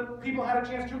so that people had a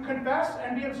chance to confess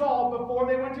and be absolved before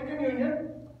they went to communion.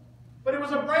 But it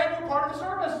was a brand new part of the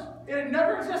service. It had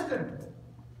never existed.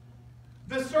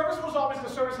 The service was always the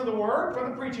service of the Word, where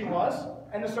the preaching was,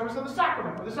 and the service of the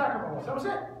sacrament, where the sacrament was. That was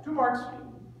it. 2 parts.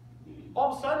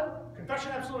 All of a sudden,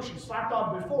 confession and absolution slapped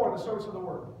on before the service of the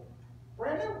Word.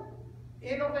 Brand new.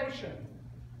 Innovation.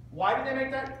 Why did they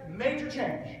make that major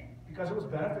change? Because it was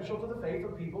beneficial to the faith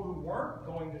of people who weren't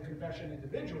going to confession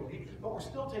individually, but were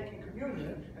still taking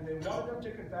communion, and they wanted them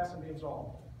to confess and be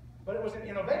absolved. But it was an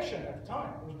innovation at the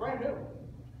time. It was brand new.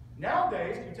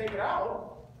 Nowadays, you take it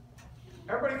out,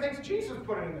 everybody thinks Jesus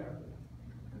put it in there.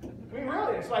 I mean,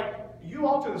 really, it's like you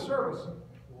alter the service.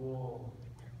 Whoa.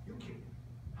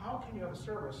 How can you have a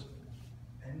service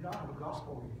and not have a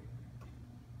gospel reading?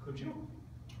 Could you?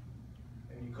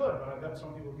 And you could, but I bet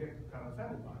some people get kind of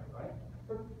offended by it, right?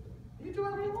 But you do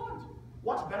whatever you want.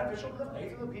 What's beneficial to the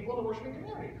faith of the people in the worshiping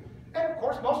community? And of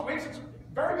course, most weeks it's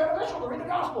very beneficial to read the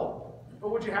gospel.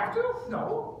 But would you have to?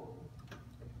 No.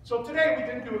 So today we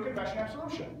didn't do a confession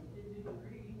absolution.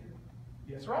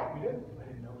 That's right, we did. I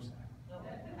didn't notice that.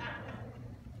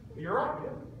 You're right, we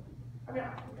did. I mean,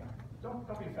 don't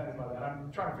be offended by that.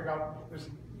 I'm trying to figure out, there's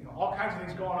all kinds of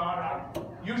things going on. I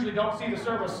usually don't see the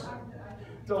service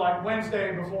till like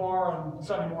Wednesday before and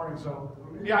Sunday morning, so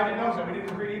yeah, I didn't notice that. We didn't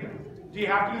agree either. Do you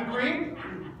have to do the creed?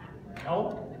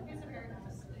 No.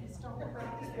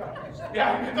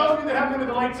 Yeah, those of you that haven't been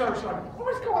to the late service are like,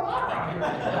 what is going on around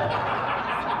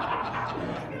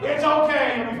here? It's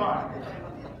okay, you'll be fine.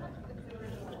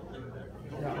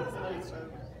 Yeah.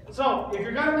 So, if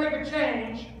you're going to make a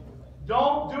change,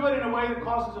 don't do it in a way that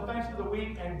causes offense to the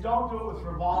weak, and don't do it with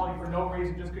frivolity for no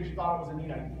reason just because you thought it was a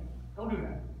neat idea. Don't do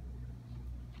that.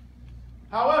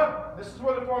 However, this is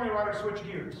where the formula writers switch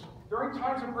gears. During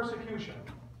times of persecution,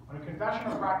 when a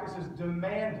confession or practice is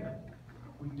demanded,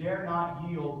 we dare not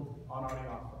yield on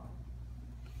Adiaphora.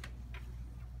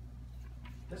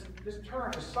 This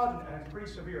turn is sudden and it's pretty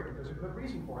severe, but there's a good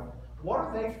reason for it. What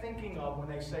are they thinking of when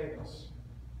they say this?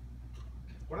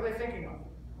 What are they thinking of?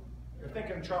 They're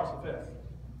thinking Charles V.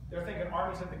 They're thinking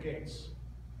armies at the gates.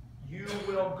 You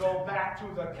will go back to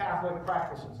the Catholic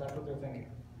practices. That's what they're thinking.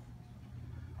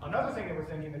 Another thing they were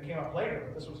thinking that came up later,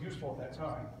 but this was useful at that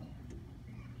time.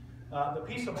 The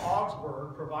Peace of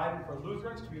Augsburg provided for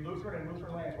Lutherans to be Lutheran in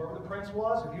Lutheran lands. Wherever the prince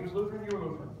was, if he was Lutheran, you were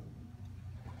Lutheran.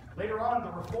 Later on,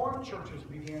 the Reformed churches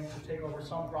began to take over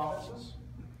some provinces,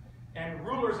 and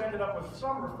rulers ended up with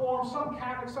some Reformed, some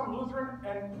Catholic, some Lutheran,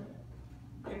 and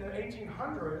in the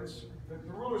 1800s, the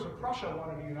rulers of Prussia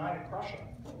wanted a united Prussia.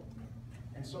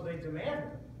 And so they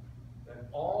demanded that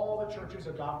all the churches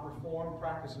adopt Reformed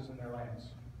practices in their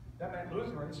lands. That meant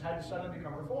Lutherans had to suddenly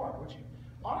become Reformed, which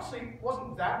honestly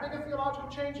wasn't that big a theological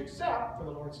change, except for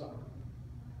the Lord's Supper.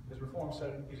 Because Reform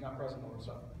said he's not present in the Lord's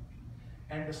Supper.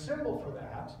 And the symbol for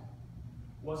that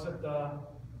was that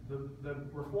the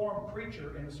Reformed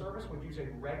preacher in the service would use a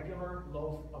regular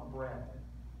loaf of bread.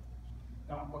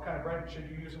 Now, what kind of bread should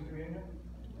you use in communion?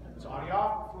 It's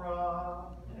Adiaphora.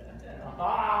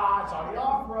 Ah, it's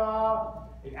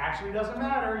Adiaphora. It actually doesn't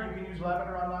matter. You can use leaven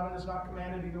or unleavened. It's not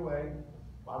commanded either way.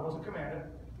 The Bible doesn't command it.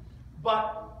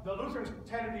 But the Lutherans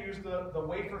tended to use the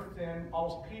wafer-thin,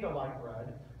 almost pita-like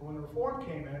bread. But when the Reformed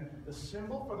came in, the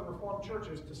symbol for the Reformed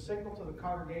churches to signal to the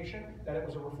congregation that it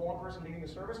was a Reformed person leading the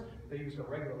service, they used a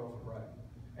regular loaf of bread.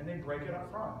 And they break it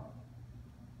up front.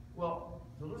 Well,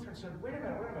 the Lutherans said, wait a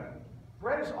minute.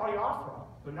 Bread is Adiaphora,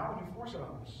 but not when you force it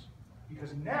on us.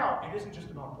 Because now it isn't just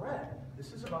about bread.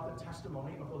 This is about the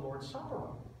testimony of the Lord's Supper.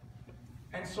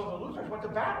 And so the Lutherans went to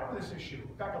battle over this issue.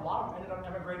 In fact, a lot of them ended up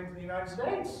emigrating to the United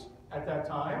States at that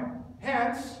time.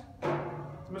 Hence,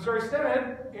 the Missouri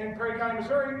Synod in Perry County,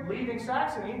 Missouri, leaving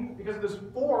Saxony because of this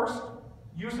forced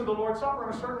use of the Lord's Supper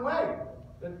in a certain way.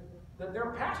 That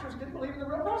their pastors didn't believe in the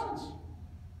real presence.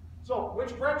 So,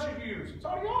 which bread should you use? It's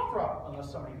Adiaphora,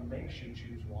 unless somebody makes you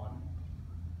choose one.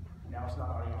 Now it's not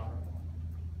Adiaphora.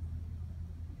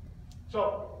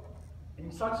 So,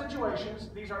 in such situations,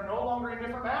 these are no longer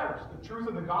indifferent matters. The truth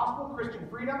of the gospel, Christian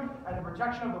freedom, and the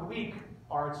protection of the weak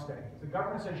are at stake. If the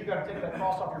government says you got to take that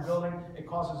cross off your building, it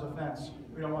causes offense.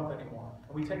 We don't want that anymore.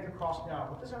 And we take the cross down.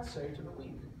 What does that say to the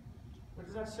weak? What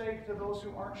does that say to those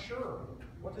who aren't sure?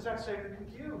 What does that say to the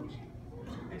confused?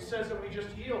 It says that we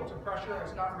just yield to pressure and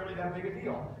it's not really that big a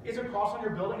deal. Is a cross on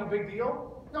your building a big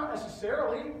deal? Not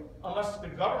necessarily, unless the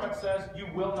government says you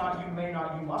will not, you may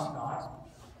not, you must not.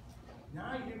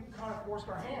 Now you kind of forced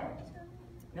our hand.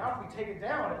 Now if we take it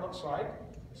down, it looks like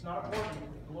it's not important.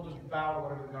 We'll just bow to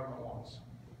whatever the government wants.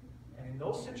 And in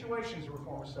those situations, the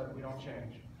Reformers said, we don't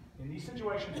change. In these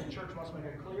situations, the church must make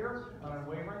a clear and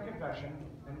unwavering confession,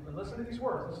 and listen to these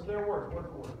words. This is their words, word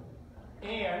for word.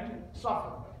 And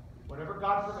suffer whatever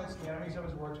God permits the enemies of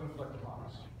his word to inflict upon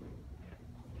us.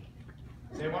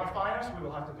 If they want to fine us, we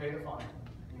will have to pay the fine.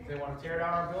 If they want to tear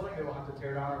down our building, they will have to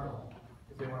tear down our building.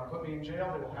 If they want to put me in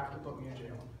jail, they will have to put me in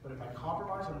jail. But if I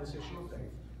compromise on this issue of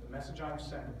faith, the message I'm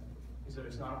sending is that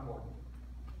it's not important.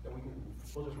 That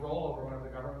we'll just roll over whenever the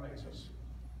government makes us.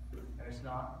 And it's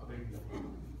not a big deal.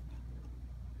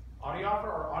 Adiaphora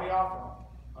or Adiaphora,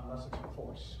 unless it's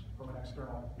force from an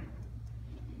external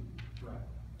threat.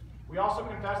 We also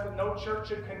confess that no church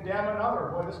should condemn another.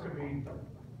 Boy, this could be,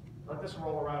 let this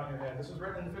roll around in your head. This is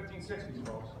written in the 1560s,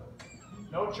 folks.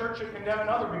 No church should condemn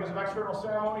another because of external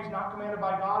ceremonies not commanded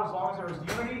by God, as long as there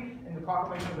is unity in the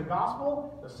proclamation of the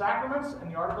gospel, the sacraments,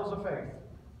 and the articles of faith.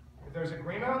 If there's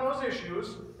agreement on those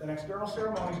issues, then external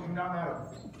ceremonies do not matter.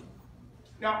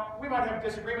 Now, we might have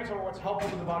disagreements over what's helpful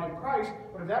to the body of Christ,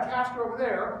 but if that pastor over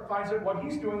there finds that what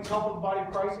he's doing is helpful to the body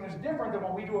of Christ and is different than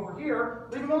what we do over here,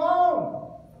 leave him alone.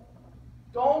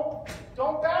 Don't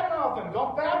badmouth him.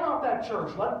 Don't badmouth that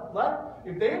church.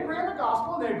 If they agree on the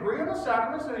gospel, and they agree on the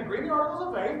sacraments, and they agree on the articles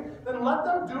of faith, then let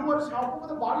them do what is helpful for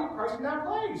the body of Christ in that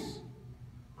place.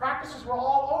 Practices were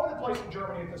all over the place in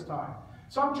Germany at this time.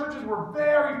 Some churches were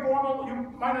very formal. You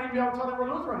might not even be able to tell they were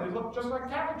Lutheran. They looked just like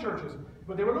Catholic churches,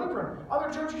 but they were Lutheran.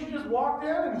 Other churches, you just walked in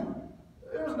and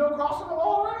there was no cross on the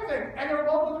wall or anything. And they were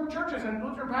both Lutheran churches, and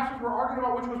Lutheran pastors were arguing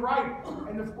about which was right.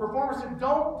 And the Reformers said,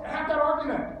 don't have that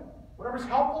argument. Whatever's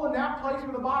helpful in that place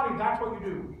for the body, that's what you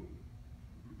do.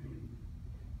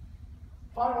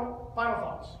 Final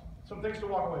thoughts. Some things to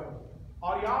walk away with.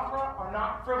 Adiaphora are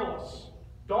not frivolous.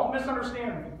 Don't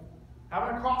misunderstand me.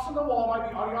 Having a cross on the wall might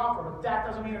be adiaphora, but that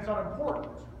doesn't mean it's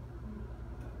unimportant.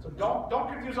 So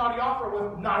don't confuse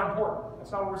adiaphora with not important.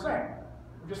 That's not what we're saying.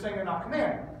 We're just saying they're not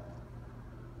commanded.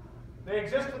 They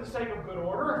exist for the sake of good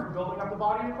order and for building up the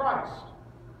body of Christ.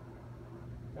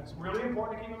 That's really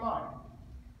important to keep in mind.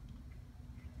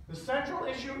 The central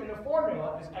issue in the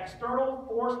formula is external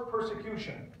forced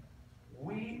persecution.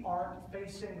 We aren't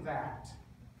facing that.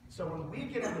 So when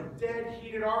we get into dead,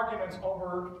 heated arguments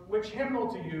over which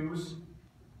hymnal to use,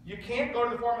 you can't go to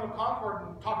the formula of Concord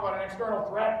and talk about an external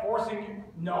threat forcing you.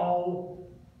 No.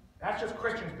 That's just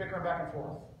Christians bickering back and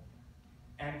forth.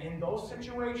 And in those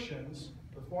situations,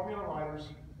 the formula writers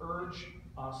urge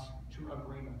us to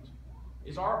agreement.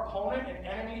 Is our opponent an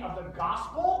enemy of the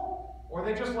gospel, or are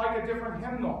they just like a different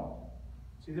hymnal?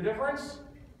 See the difference?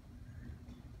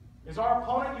 Is our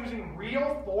opponent using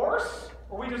real force,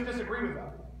 or we just disagree with them?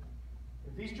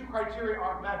 If these two criteria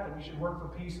aren't met, then we should work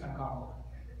for peace and concord.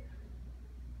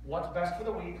 What's best for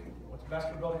the weak? What's best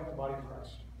for building up the body of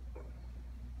Christ?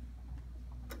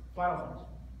 Final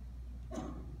things.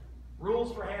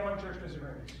 Rules for handling church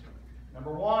disagreements.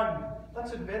 Number one,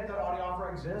 let's admit that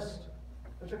Adiaphora exists.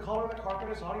 That the color of the carpet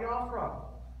is Adiaphora.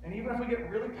 And even if we get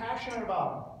really passionate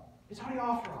about it, it's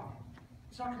Adiaphora.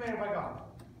 It's not commanded by God.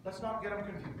 Let's not get them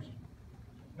confused.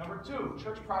 Number two,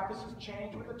 church practices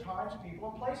change with the times,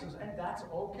 people, and places, and that's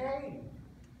okay.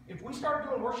 If we started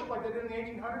doing worship like they did in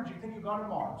the 1800s, you'd think you'd gone to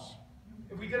Mars.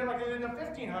 If we did it like they did in the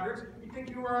 1500s, you'd think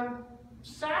you were on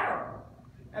Saturn.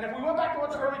 And if we went back to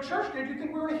what the early church did, you'd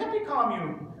think we were in a hippie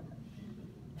commune.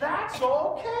 That's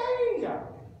okay.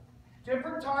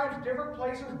 Different times, different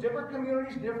places, different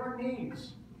communities, different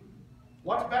needs.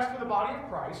 What's best for the body of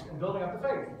Christ in building up the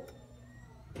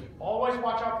faith? Always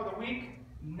watch out for the weak.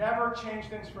 Never change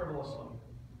things frivolously.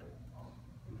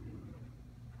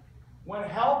 When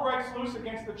hell breaks loose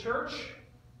against the church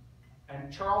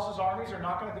and Charles's armies are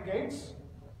knocking at the gates,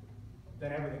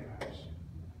 then everything matters.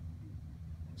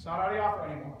 It's not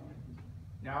Adiaphora anymore.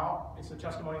 Now it's the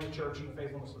testimony of the church and the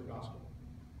faithfulness of the gospel.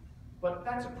 But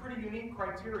that's a pretty unique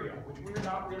criteria, which we're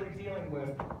not really dealing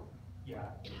with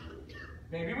yet.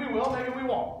 Maybe we will, maybe we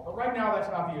won't. But right now,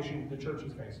 that's not the issue the church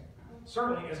is facing.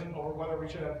 Certainly isn't over whether we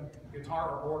should have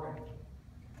guitar or organ.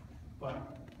 But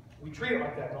we treat it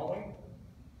like that, don't we?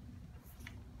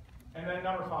 And then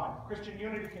number 5, Christian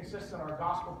unity consists in our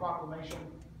gospel proclamation,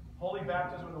 holy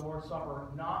baptism, and the Lord's Supper,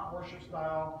 not worship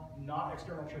style, not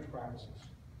external church practices.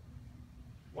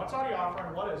 What's Adiaphora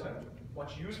and what isn't?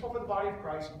 What's useful for the body of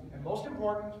Christ? And most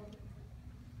important,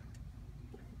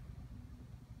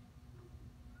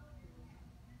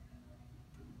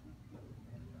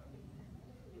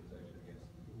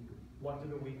 what do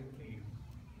the weak need?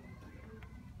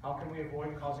 How can we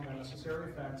avoid causing unnecessary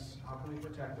offense? How can we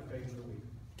protect the faith of the weak?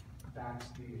 That's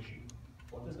the issue.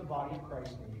 What does the body of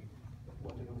Christ need?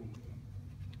 What do the weak need?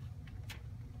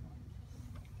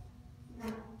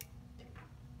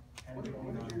 What is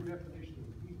your definition of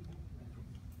weak?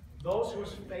 Those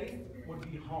whose faith would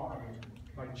be harmed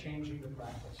by changing the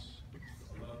practice.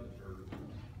 I love the church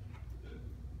that the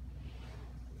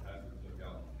pastor took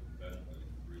out the confession, and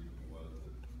the reason was that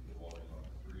the walking on the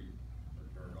street are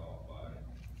turned off by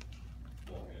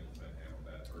walking in and saying, "Hey, I'm a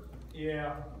bad person." Yeah,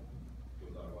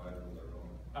 Was I right or was I wrong?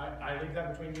 I leave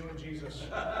that between you and Jesus.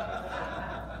 I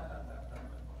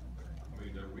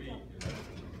mean, they're weak, and that's,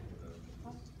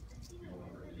 we don't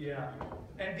understand. Yeah.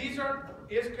 And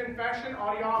is confession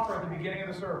Adiaphora at the beginning of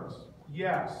the service?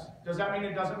 Yes. Does that mean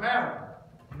it doesn't matter?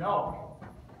 No.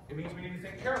 It means we need to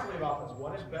think carefully about this.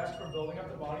 What is best for building up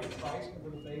the body of Christ and for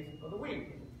the faith of the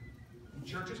weak? And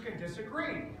churches can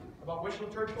disagree about which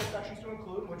liturgical sections to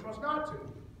include and which ones not to.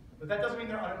 But that doesn't mean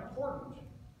they're unimportant.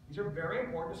 These are very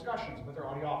important discussions, but they're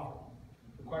Adiaphora.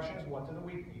 The question is, what do the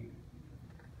weak need?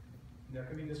 And there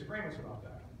can be disagreements about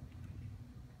that.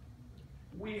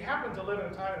 We happen to live in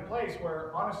a time and place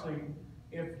where, honestly,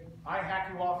 if I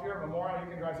hack you off here at Memorial, you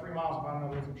can drive 3 miles and find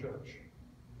another Lutheran church.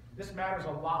 This matters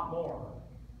a lot more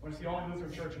when it's the only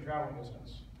Lutheran church in traveling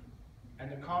distance.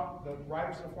 And the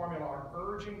writers of the formula are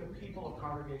urging the people of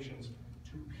congregations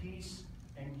to peace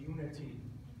and unity,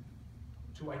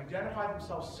 to identify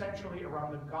themselves centrally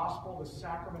around the gospel, the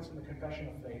sacraments, and the confession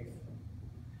of faith.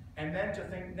 And then to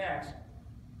think next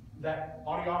that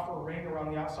Adiaphora ring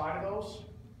around the outside of those,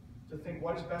 to think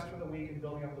what is best for the weak in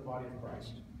building up the body of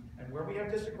Christ. And where we have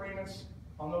disagreements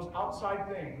on those outside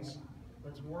things,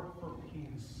 let's work for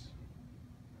peace,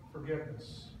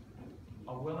 forgiveness,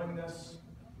 a willingness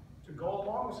to go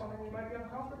along with something we might be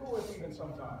uncomfortable with even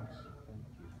sometimes.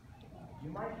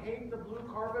 You might hate the blue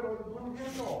carpet or the blue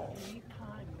hymnal,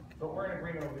 but we're in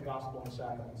agreement with the gospel and the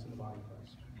sacraments in the body of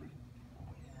Christ.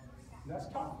 And that's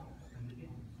tough.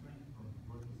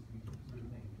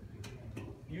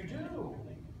 You do.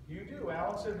 You do.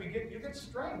 Alan said you get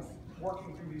strength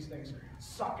working through these things,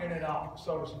 sucking it up,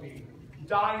 so to speak,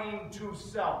 dying to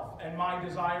self and my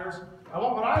desires. I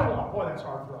want what I want. Boy, that's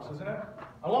hard for us, isn't it?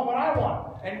 I want what I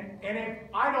want. And if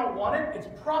I don't want it, it's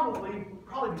probably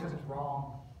because it's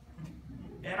wrong.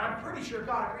 And I'm pretty sure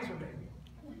God agrees with me.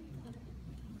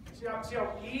 See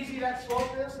how easy that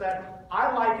slope is? That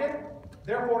I like it,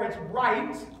 therefore it's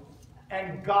right,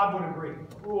 and God would agree.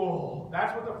 Ooh,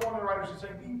 that's what the formula writers are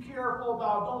saying. Be careful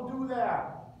about. Don't do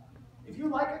that. If you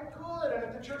like it, good. And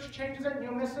if the church changes it and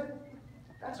you miss it,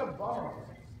 that's a bummer.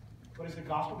 But is the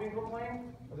gospel being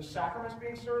proclaimed? Are the sacraments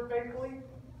being served faithfully?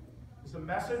 Is the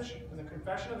message and the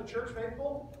confession of the church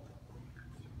faithful?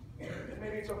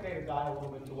 Maybe it's okay to die a little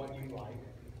bit to what you like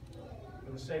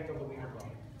for the sake of the weaker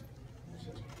brother.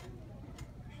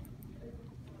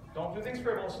 Don't do things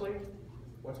frivolously.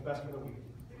 What's best for the weak?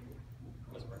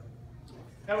 Let's pray.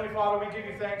 Heavenly Father, we give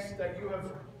you thanks that you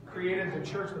have created the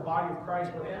church, the body of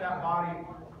Christ, but in that body,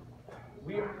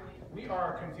 we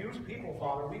are a confused people,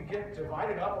 Father. We get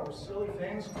divided up over silly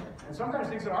things, and sometimes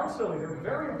things that aren't silly. They're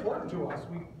very important to us.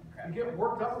 We get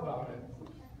worked up about it.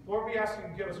 Lord, we ask you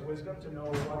to give us wisdom to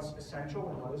know what's essential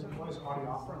and what isn't, what is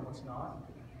Adiaphora and what's not.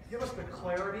 Give us the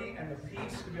clarity and the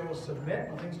peace to be able to submit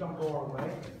when things don't go our way.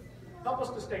 Help us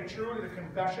to stay true to the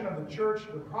confession of the church,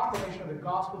 the proclamation of the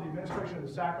gospel, the administration of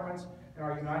the sacraments, and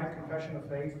our united confession of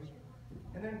faith.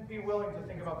 And then be willing to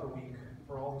think about the weak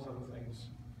for all those other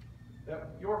things.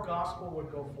 That your gospel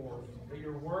would go forth, that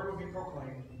your word would be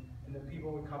proclaimed, and that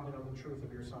people would come to know the truth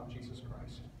of your Son, Jesus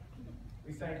Christ.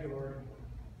 We thank you, Lord,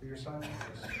 for your Son,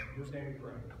 Jesus, in whose name we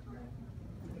pray.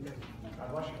 Amen.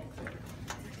 God bless you.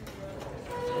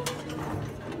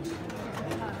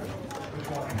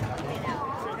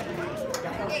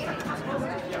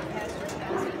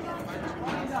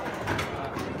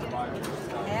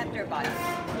 After bite.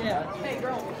 Yeah. Hey,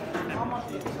 girl. How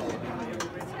much is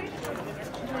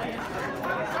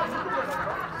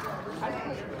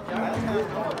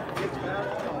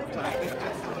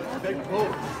Big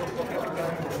boat.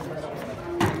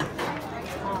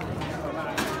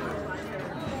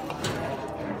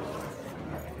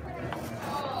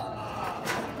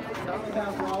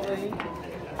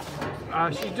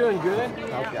 She's doing good.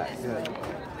 Okay, good.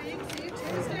 See you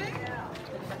Tuesday.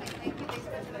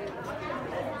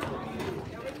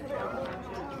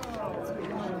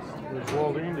 There's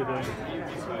Waldine today.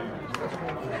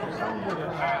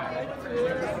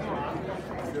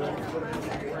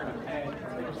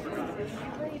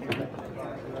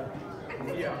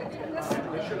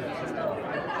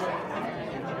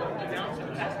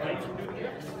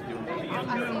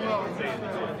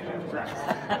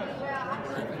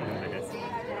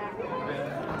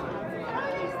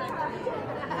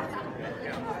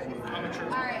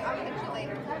 All right, I'll catch you later.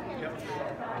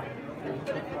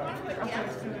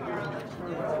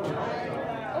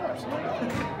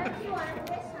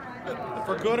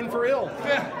 For good and for ill.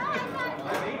 Yeah.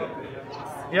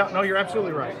 Yeah, no, you're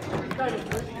absolutely right.